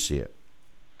 How do you see it?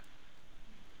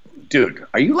 Dude,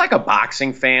 are you like a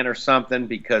boxing fan or something?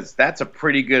 Because that's a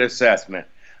pretty good assessment.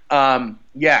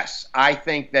 Yes, I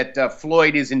think that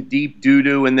Floyd is in deep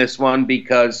doo-doo in this one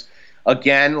because,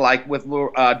 again, like with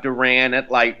Duran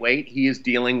at lightweight, he is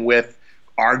dealing with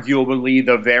arguably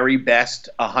the very best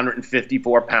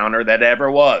 154-pounder that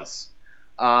ever was.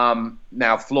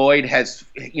 Now, Floyd has,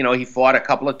 he fought a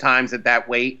couple of times at that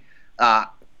weight,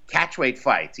 catchweight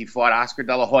fights. He fought Oscar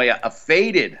De La Hoya, a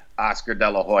faded Oscar De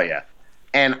La Hoya.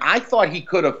 And I thought he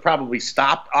could have probably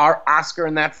stopped our Oscar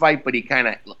in that fight, but he kind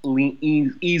of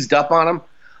eased up on him.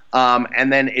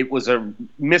 And then it was a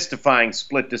mystifying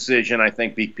split decision, I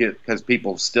think, because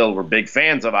people still were big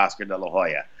fans of Oscar De La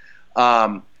Hoya.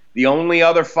 The only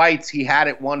other fights he had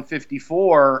at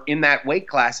 154 in that weight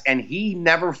class, and he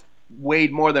never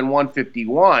weighed more than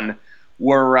 151,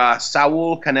 were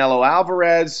Saul Canelo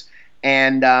Alvarez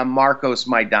and Marcos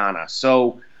Maidana.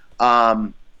 So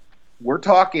we're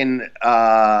talking,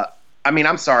 Saul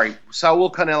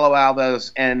Canelo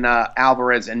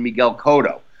Alvarez and Miguel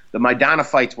Cotto. The Maidana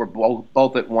fights were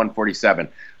both at 147.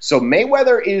 So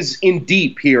Mayweather is in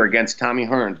deep here against Tommy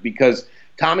Hearns because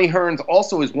Tommy Hearns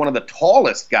also is one of the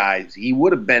tallest guys. He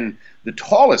would have been the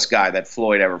tallest guy that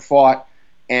Floyd ever fought.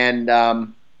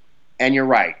 And you're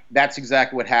right. That's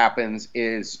exactly what happens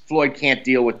is Floyd can't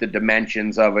deal with the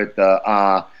dimensions of it,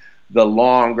 the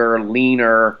longer,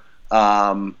 leaner,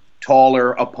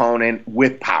 taller opponent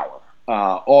with power.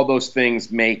 All those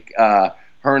things make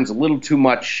Hearns a little too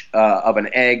much of an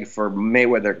egg for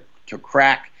Mayweather to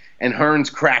crack, and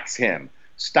Hearns cracks him,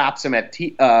 stops him by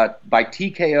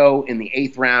TKO in the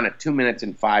 8th round at 2 minutes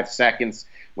and 5 seconds.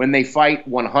 When they fight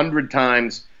 100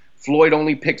 times, Floyd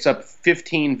only picks up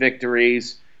 15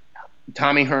 victories.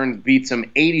 Tommy Hearns beats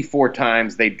him 84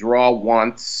 times. They draw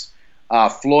once.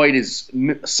 Floyd is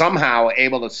somehow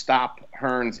able to stop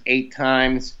Hearns 8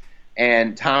 times,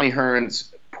 and Tommy Hearns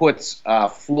puts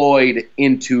Floyd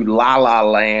into La La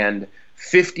Land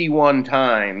 51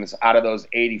 times out of those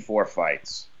 84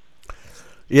 fights.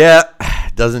 Yeah,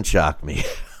 doesn't shock me.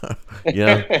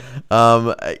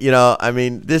 I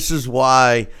mean, this is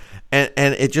why, and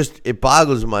it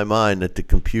boggles my mind that the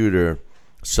computer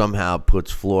somehow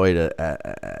puts Floyd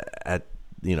at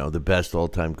the best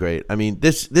all-time great. I mean,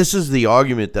 this is the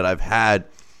argument that I've had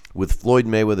with Floyd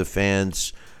Mayweather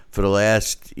fans for the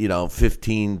last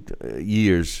 15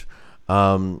 years.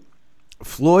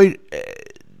 Floyd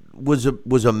was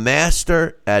a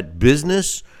master at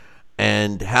business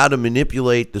and how to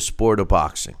manipulate the sport of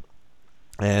boxing,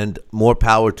 and more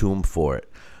power to him for it.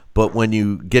 But when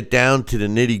you get down to the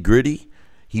nitty-gritty,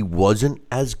 he wasn't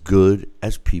as good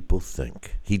as people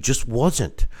think. He just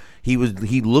wasn't. He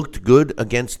looked good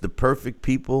against the perfect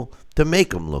people to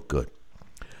make him look good.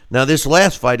 Now, this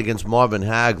last fight against Marvin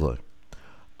Hagler,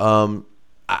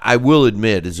 I will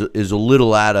admit, is a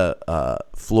little out of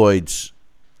Floyd's,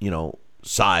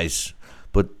 size.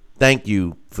 But thank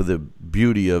you for the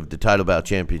beauty of the Title Bout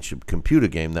Championship computer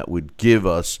game that would give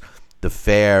us the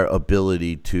fair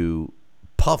ability to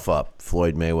puff up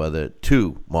Floyd Mayweather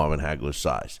to Marvin Hagler's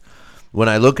size. When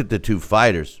I look at the two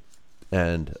fighters,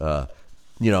 and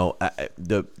you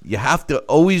have to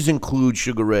always include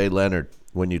Sugar Ray Leonard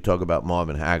when you talk about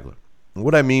Marvin Hagler. And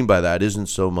what I mean by that isn't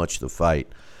so much the fight.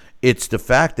 It's the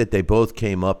fact that they both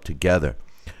came up together.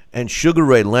 And Sugar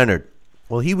Ray Leonard,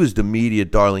 well, he was the media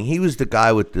darling. He was the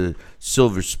guy with the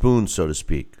silver spoon, so to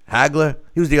speak. Hagler,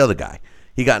 he was the other guy.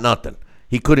 He got nothing.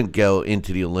 He couldn't go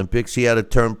into the Olympics. He had to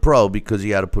turn pro because he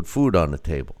had to put food on the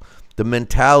table. The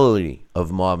mentality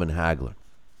of Marvin Hagler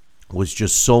was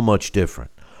just so much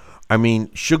different. I mean,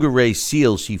 Sugar Ray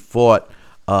Seales, he fought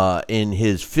in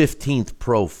his 15th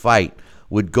pro fight,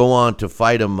 would go on to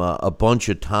fight him a bunch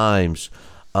of times.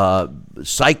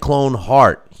 Cyclone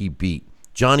Hart, he beat.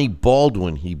 Johnny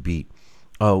Baldwin, he beat.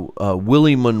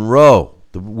 Willie Monroe,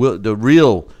 the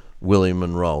real Willie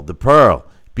Monroe, the Pearl,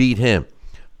 beat him.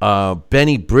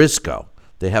 Benny Briscoe,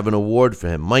 they have an award for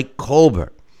him. Mike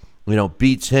Colbert,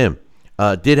 beats him.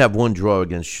 Did have one draw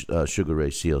against Sugar Ray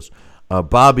Seales.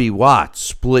 Bobby Watts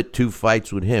split 2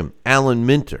 fights with him. Alan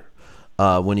Minter,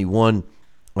 when he won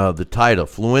the title.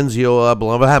 Fluenzio,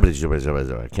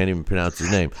 I can't even pronounce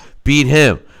his name, beat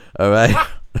him. All right.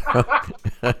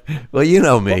 Well, you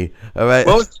know me. All right.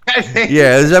 What was that name?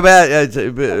 Yeah, it was about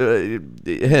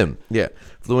him. Yeah,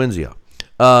 Fluenzio.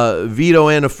 Vito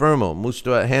Anafirmo,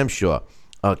 Mustafa Hamshaw,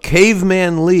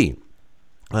 Caveman Lee,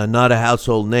 not a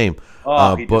household name.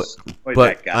 But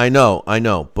that guy. I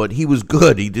know. But he was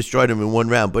good. He destroyed him in 1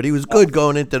 round. But he was good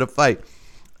going into the fight.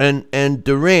 And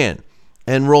Duran,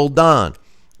 and Roldan,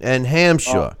 and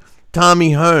Hamshaw,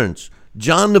 Tommy Hearns,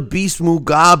 John the Beast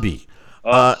Mugabe,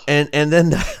 and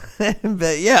then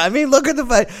yeah. I mean, look at the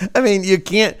fight. I mean, you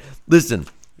can't listen.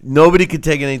 Nobody could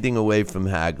take anything away from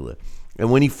Hagler. And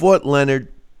when he fought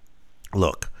Leonard,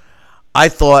 look, I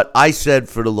said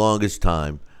for the longest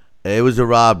time it was a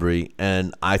robbery,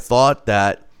 and I thought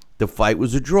that the fight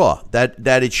was a draw, that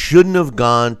it shouldn't have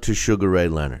gone to Sugar Ray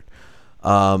Leonard.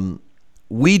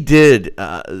 We did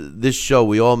this show,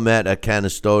 we all met at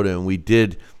Canastota, and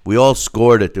we all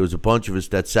scored it. There was a bunch of us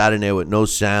that sat in there with no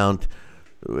sound.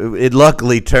 It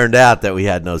luckily turned out that we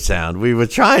had no sound. We were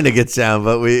trying to get sound,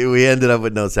 but we ended up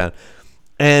with no sound.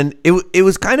 And it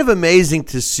was kind of amazing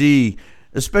to see,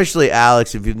 especially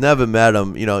Alex, if you've never met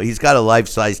him, he's got a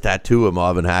life-size tattoo of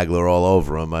Marvin Hagler all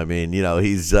over him. I mean,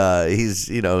 he's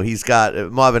got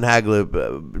Marvin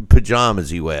Hagler pajamas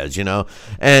he wears,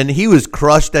 and he was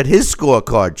crushed that his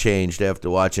scorecard changed after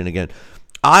watching again.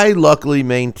 I luckily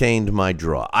maintained my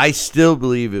draw. I still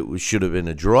believe should have been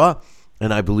a draw,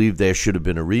 and I believe there should have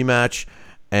been a rematch.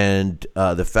 And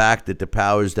the fact that the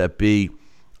powers that be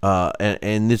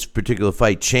and this particular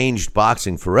fight changed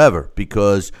boxing forever,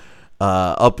 because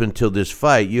up until this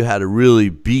fight, you had to really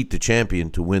beat the champion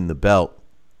to win the belt.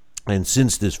 And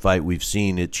since this fight, we've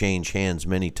seen it change hands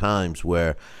many times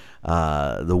where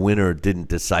the winner didn't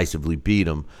decisively beat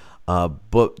him.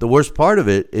 But the worst part of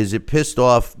it is it pissed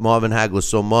off Marvin Hagler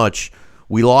so much,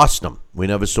 we lost him. We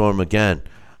never saw him again.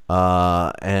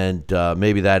 And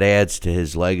maybe that adds to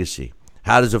his legacy.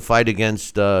 How does a fight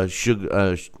against Floyd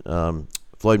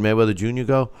Mayweather Jr.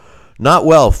 go? Not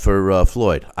well for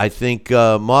Floyd. I think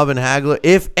Marvin Hagler,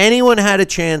 if anyone had a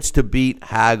chance to beat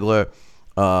Hagler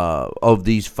of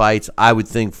these fights, I would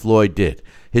think Floyd did.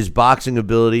 His boxing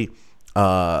ability,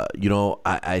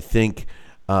 I think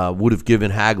would have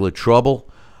given Hagler trouble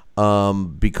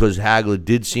because Hagler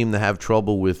did seem to have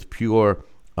trouble with pure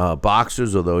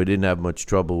boxers, although he didn't have much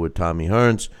trouble with Tommy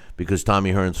Hearns because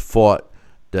Tommy Hearns fought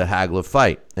the Hagler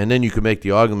fight. And then you could make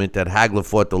the argument that Hagler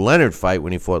fought the Leonard fight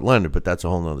when he fought Leonard, but that's a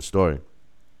whole nother story.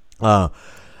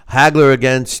 Hagler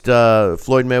against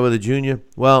Floyd Mayweather Jr.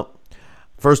 Well,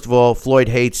 first of all, Floyd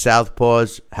hates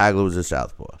southpaws. Hagler was a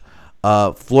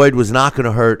southpaw. Floyd was not going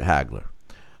to hurt Hagler.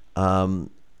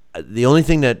 The only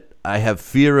thing that I have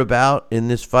fear about in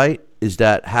this fight is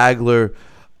that Hagler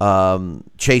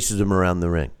chases him around the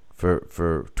ring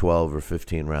for 12 or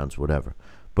 15 rounds, whatever.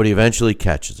 But he eventually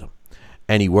catches him,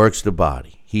 and he works the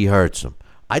body. He hurts him.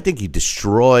 I think he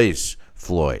destroys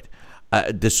Floyd.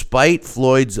 Despite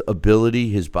Floyd's ability,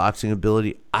 his boxing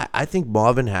ability, I think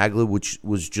Marvin Hagler, which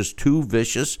was just too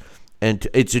vicious, and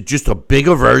it's just a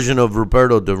bigger version of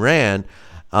Roberto Duran.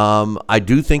 I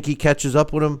do think he catches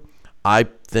up with him. I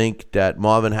think that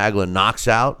Marvin Hagler knocks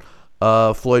out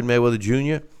Floyd Mayweather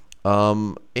Jr.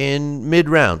 In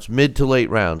mid-rounds, mid to late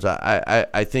rounds.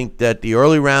 I think that the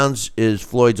early rounds is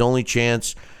Floyd's only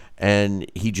chance, and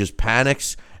he just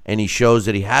panics, and he shows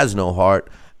that he has no heart,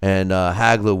 and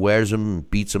Hagler wears him and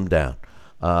beats him down.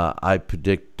 I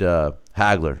predict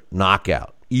Hagler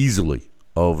knockout easily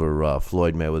over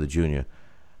Floyd Mayweather Jr.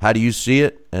 How do you see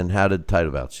it, and how did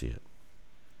Title Bout see it?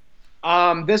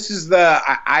 This is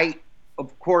I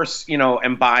of course,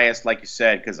 am biased, like you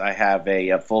said, because I have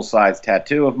a full-size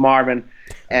tattoo of Marvin,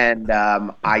 and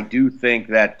I do think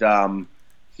that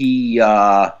he,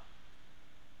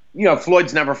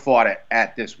 Floyd's never fought it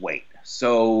at this weight,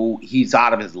 so he's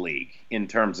out of his league in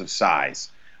terms of size.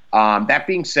 That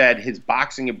being said, his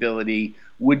boxing ability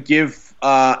would give,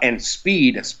 and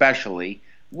speed especially,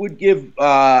 would give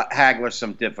Hagler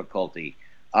some difficulty.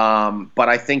 But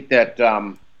I think that,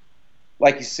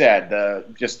 like you said,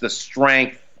 just the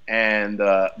strength and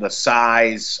the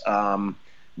size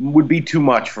would be too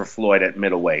much for Floyd at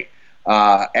middleweight.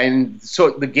 And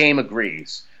so the game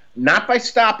agrees. Not by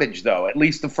stoppage, though, at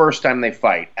least the first time they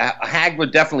fight.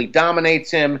 Hagler definitely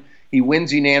dominates him. He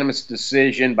wins unanimous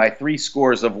decision by 3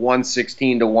 scores of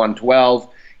 116 to 112.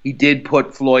 He did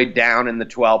put Floyd down in the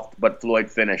 12th, but Floyd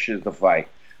finishes the fight.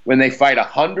 When they fight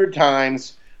 100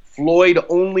 times, Floyd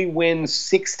only wins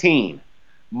 16.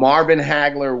 Marvin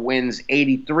Hagler wins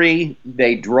 83.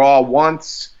 They draw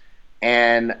once,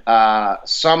 and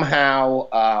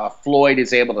somehow Floyd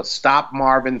is able to stop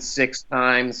Marvin 6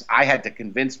 times. I had to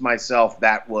convince myself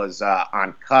that was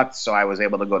on cut, so I was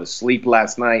able to go to sleep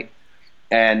last night.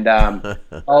 And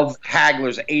of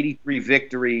Hagler's 83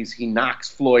 victories, he knocks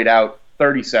Floyd out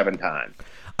 37 times.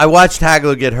 I watched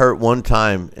Hagler get hurt one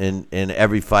time in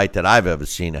every fight that I've ever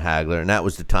seen of Hagler, and that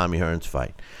was the Tommy Hearns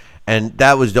fight. And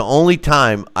that was the only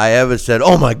time I ever said,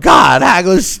 oh, my God,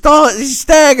 Hagler he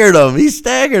staggered him. He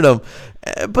staggered him.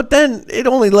 But then it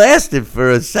only lasted for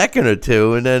a second or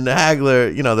two, and then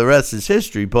Hagler, the rest is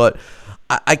history. But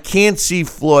I can't see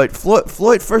Floyd.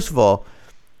 Floyd, first of all,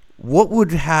 what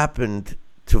would happen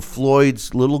to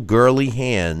Floyd's little girly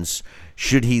hands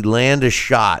should he land a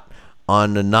shot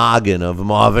on the noggin of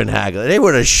Marvin Hagler? They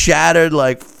would have shattered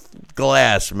like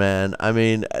glass, man. I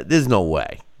mean, there's no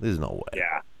way. There's no way.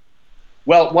 Yeah.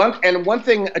 Well, one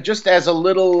thing, just as a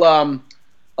little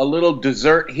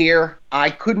dessert here,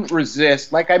 I couldn't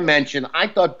resist. Like I mentioned, I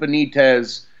thought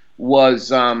Benitez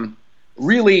was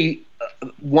really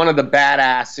one of the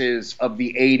badasses of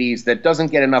the 80s that doesn't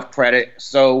get enough credit.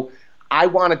 So I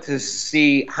wanted to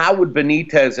see how would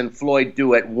Benitez and Floyd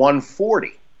do at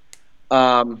 140.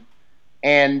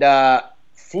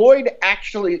 Floyd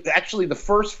actually the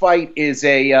first fight is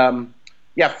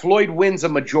Floyd wins a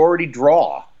majority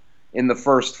draw in the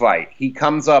first fight. He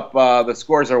comes up, the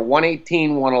scores are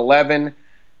 118, 111,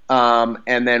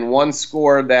 and then one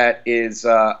score that is,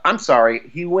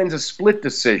 he wins a split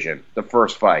decision the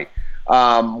first fight.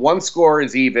 One score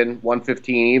is even,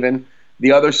 115 even.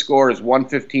 The other score is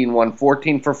 115,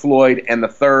 114 for Floyd, and the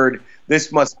third,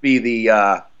 this must be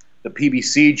the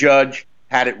PBC judge,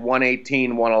 had it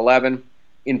 118, 111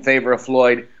 in favor of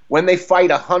Floyd. When they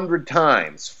fight 100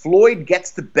 times, Floyd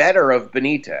gets the better of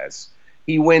Benitez.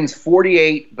 He wins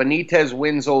 48. Benitez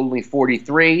wins only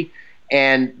 43,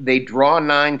 and they draw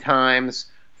 9 times.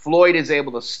 Floyd is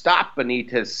able to stop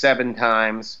Benitez 7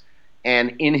 times,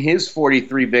 and in his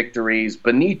 43 victories,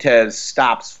 Benitez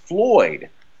stops Floyd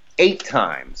 8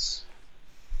 times.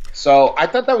 So I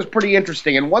thought that was pretty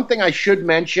interesting. And one thing I should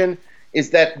mention is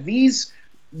that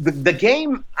the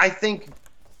game, I think,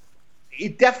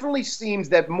 it definitely seems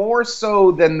that more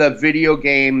so than the video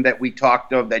game that we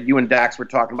talked of, that you and Dax were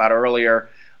talking about earlier,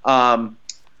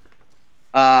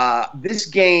 this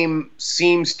game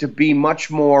seems to be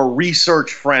much more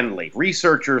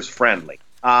researchers friendly,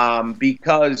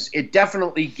 because it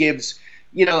definitely gives,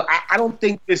 I don't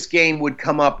think this game would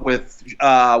come up with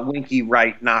Winky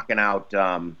Wright knocking out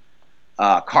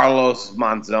Carlos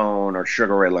Monzon or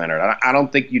Sugar Ray Leonard. I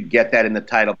don't think you'd get that in the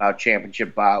Title Bout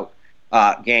Championship bout.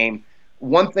 game.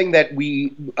 One thing that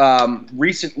we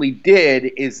recently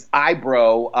did is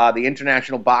IBRO, the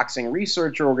International Boxing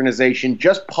Research Organization,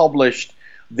 just published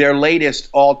their latest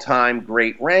all-time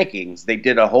great rankings. They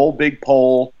did a whole big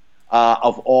poll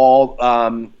of all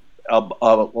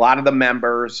a lot of the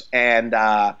members, and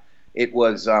it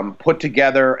was put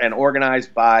together and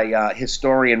organized by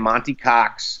historian Monty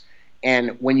Cox.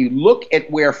 And when you look at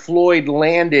where Floyd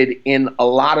landed in a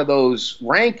lot of those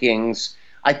rankings,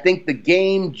 I think the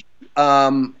game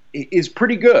is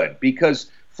pretty good,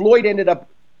 because Floyd ended up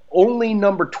only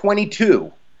number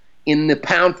 22 in the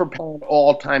pound-for-pound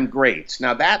all-time greats.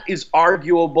 Now, that is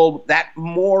arguable. That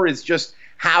more is just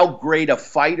how great a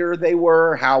fighter they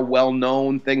were, how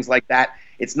well-known, things like that.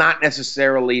 It's not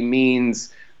necessarily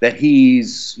means that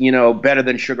he's, better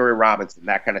than Sugar Ray Robinson,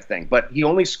 that kind of thing. But he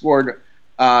only scored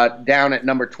down at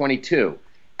number 22.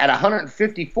 At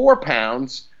 154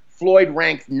 pounds, Floyd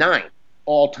ranked 9th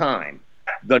all-time.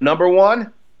 The number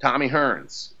one, Tommy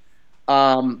Hearns.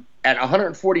 At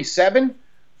 147,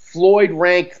 Floyd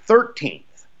ranked 13th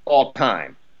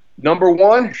all-time. Number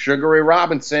one, Sugar Ray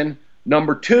Robinson.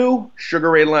 Number two, Sugar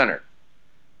Ray Leonard.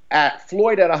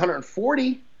 Floyd at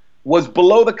 140 was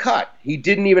below the cut. He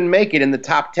didn't even make it in the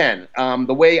top 10.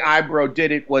 The way IBRO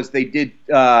did it was they did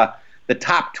the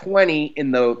top 20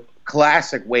 in the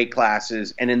classic weight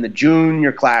classes, and in the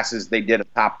junior classes they did a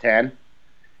top 10.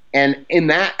 And in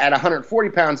that, at 140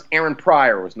 pounds, Aaron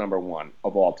Pryor was number one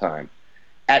of all time.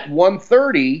 At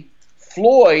 130,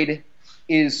 Floyd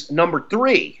is number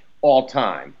 3 all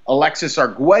time. Alexis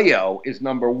Arguello is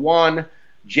number 1.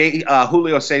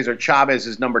 Julio Cesar Chavez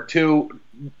is number 2.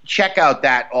 Check out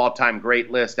that all-time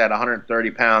great list at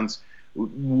 130 pounds.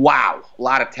 Wow, a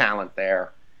lot of talent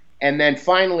there. And then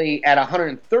finally, at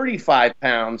 135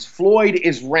 pounds, Floyd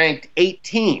is ranked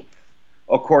 18th,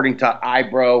 according to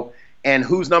IBRO. And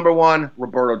who's number 1?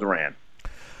 Roberto Duran.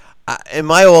 In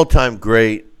my all-time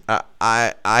great,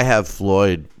 I have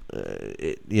Floyd,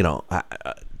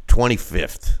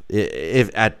 25th,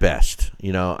 if at best.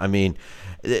 I mean,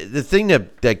 the thing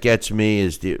that gets me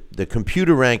is the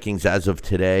computer rankings as of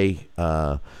today.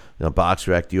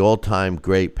 BoxRec, the all-time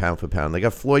great pound for pound. They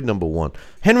got Floyd number 1.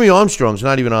 Henry Armstrong's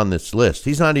not even on this list.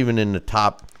 He's not even in the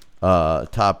top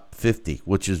 50,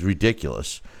 which is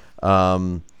ridiculous.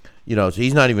 So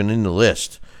he's not even in the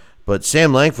list. But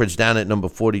Sam Langford's down at number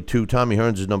 42. Tommy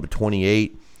Hearns is number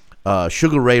 28.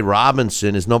 Sugar Ray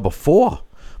Robinson is number 4,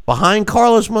 behind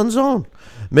Carlos Monzon.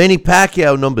 Manny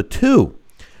Pacquiao number 2.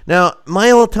 Now,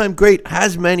 my all-time great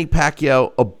has Manny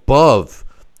Pacquiao above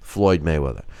Floyd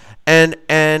Mayweather. And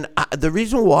the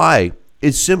reason why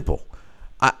is simple.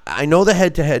 I know the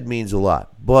head-to-head means a lot,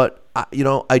 but,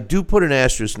 I do put an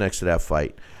asterisk next to that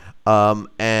fight.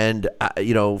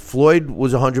 Floyd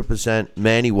was 100%.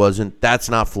 Manny wasn't. That's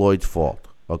not Floyd's fault,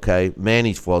 okay?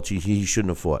 Manny's fault. He shouldn't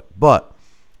have fought. But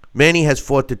Manny has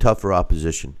fought the tougher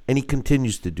opposition, and he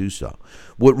continues to do so.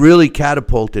 What really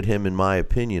catapulted him, in my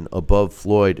opinion, above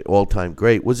Floyd, all-time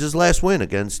great, was his last win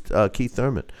against Keith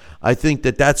Thurman. I think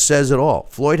that says it all.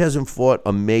 Floyd hasn't fought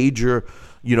a major,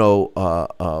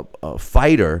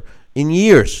 fighter in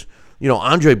years.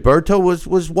 Andre Berto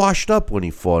was washed up when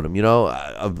he fought him. An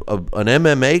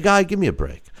MMA guy, give me a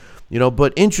break.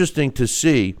 But interesting to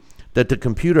see that the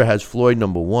computer has Floyd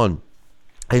number 1,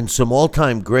 and some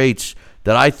all-time greats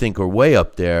that I think are way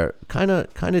up there, kind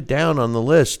of down on the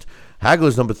list.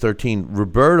 Hagler's number 13.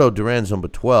 Roberto Duran's number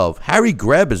 12. Harry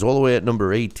Greb is all the way at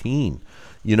number 18.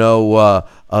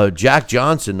 Jack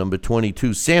Johnson, number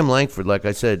 22. Sam Langford, like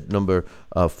I said, number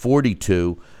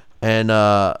 42. And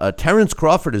Terrence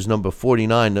Crawford is number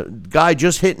 49. The guy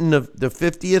just hitting the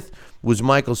 50th was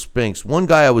Michael Spinks. One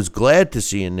guy I was glad to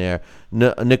see in there,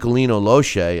 Nicolino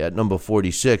Loche at number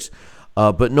 46.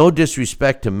 But no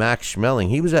disrespect to Max Schmeling.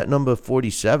 He was at number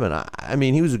 47. I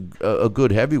mean, he was a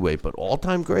good heavyweight, but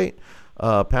all-time great,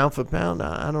 pound for pound,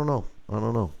 I don't know.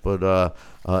 But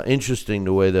interesting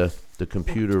the way the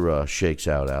computer shakes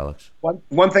out, Alex.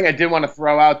 One thing I did want to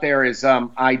throw out there is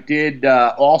I did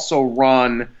also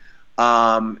run,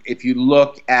 if you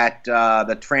look at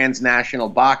the transnational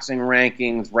boxing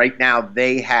rankings, right now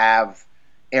they have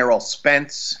Errol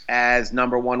Spence as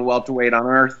number 1 welterweight on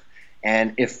earth.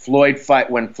 And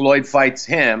when Floyd fights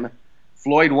him,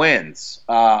 Floyd wins.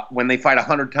 When they fight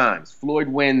 100 times, Floyd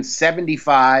wins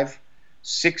 75,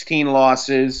 16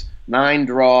 losses, 9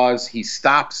 draws. He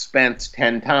stops Spence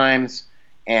 10 times,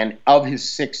 and of his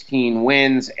 16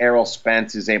 wins, Errol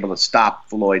Spence is able to stop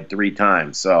Floyd 3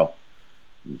 times. So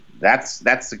that's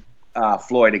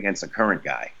Floyd against a current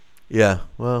guy. Yeah,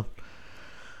 well,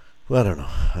 I don't know.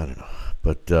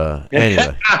 But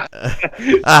anyway,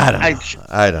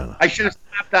 I don't know. I should have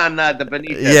stopped on the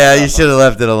Benitez. Yeah, you should have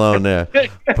left it alone there.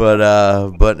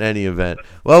 But in any event,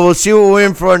 well, we'll see what we're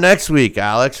in for next week,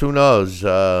 Alex. Who knows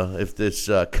if this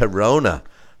Corona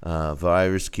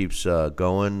virus keeps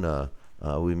going?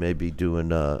 We may be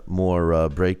doing more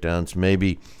breakdowns.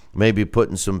 Maybe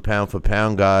putting some pound for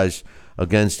pound guys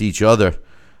against each other.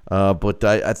 But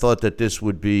I thought that this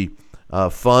would be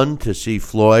fun to see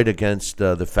Floyd against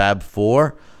the Fab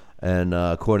Four, and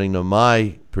according to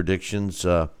my predictions,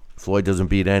 Floyd doesn't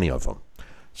beat any of them.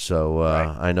 So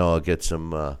right. I know I'll get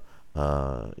some,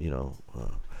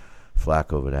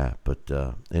 flack over that. But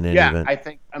in any event,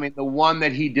 I mean, the one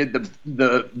that he did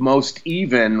the most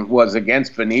even was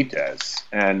against Benitez,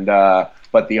 and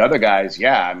but the other guys,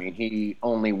 I mean, he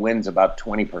only wins about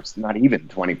 20%, not even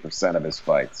 20% of his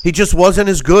fights. He just wasn't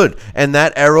as good, and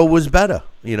that era was better,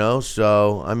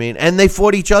 So I mean, and they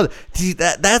fought each other. See,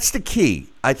 that's the key.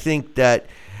 I think that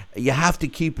you have to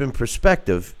keep in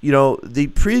perspective.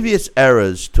 The previous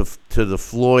eras to the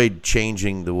Floyd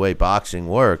changing the way boxing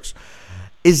works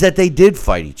is that they did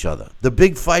fight each other. The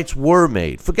big fights were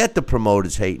made. Forget the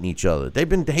promoters hating each other. They've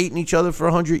been hating each other for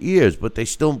 100 years, but they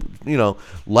still,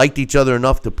 liked each other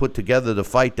enough to put together the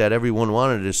fight that everyone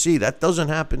wanted to see. That doesn't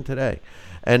happen today,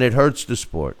 and it hurts the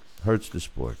sport.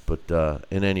 But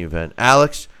in any event,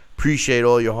 Alex, appreciate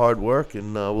all your hard work,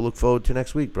 and we'll look forward to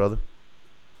next week, brother.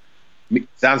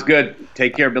 Sounds good.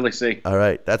 Take care, Billy C. All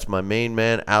right. That's my main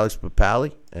man, Alex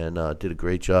Papali, and did a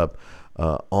great job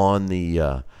on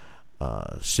the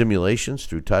simulations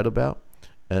through Title Bout,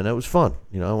 and that was fun.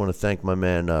 I want to thank my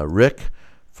man Rick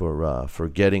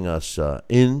for getting us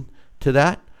into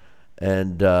that.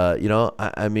 And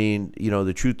I mean,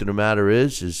 the truth of the matter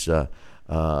is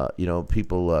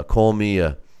people call me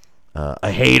a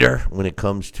hater when it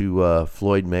comes to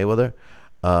Floyd Mayweather,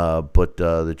 but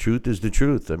the truth is the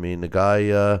truth. I mean, the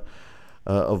guy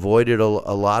avoided a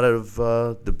lot of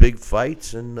the big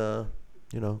fights, and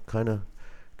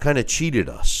kind of cheated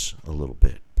us a little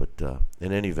bit. But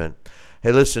in any event,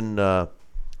 hey, listen,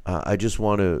 I just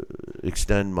want to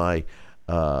extend my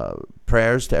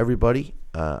prayers to everybody.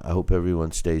 I hope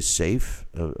everyone stays safe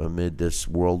amid this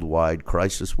worldwide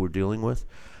crisis we're dealing with,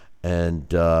 and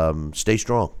stay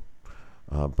strong.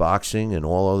 Boxing and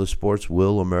all other sports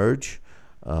will emerge.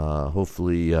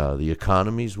 Hopefully the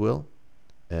economies will,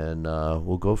 and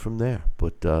we'll go from there.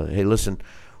 But hey, listen,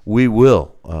 we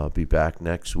will be back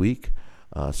next week.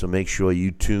 So make sure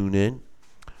you tune in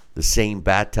the same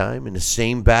bat time and the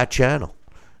same bat channel.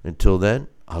 Until then,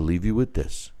 I'll leave you with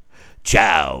this.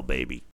 Ciao, baby.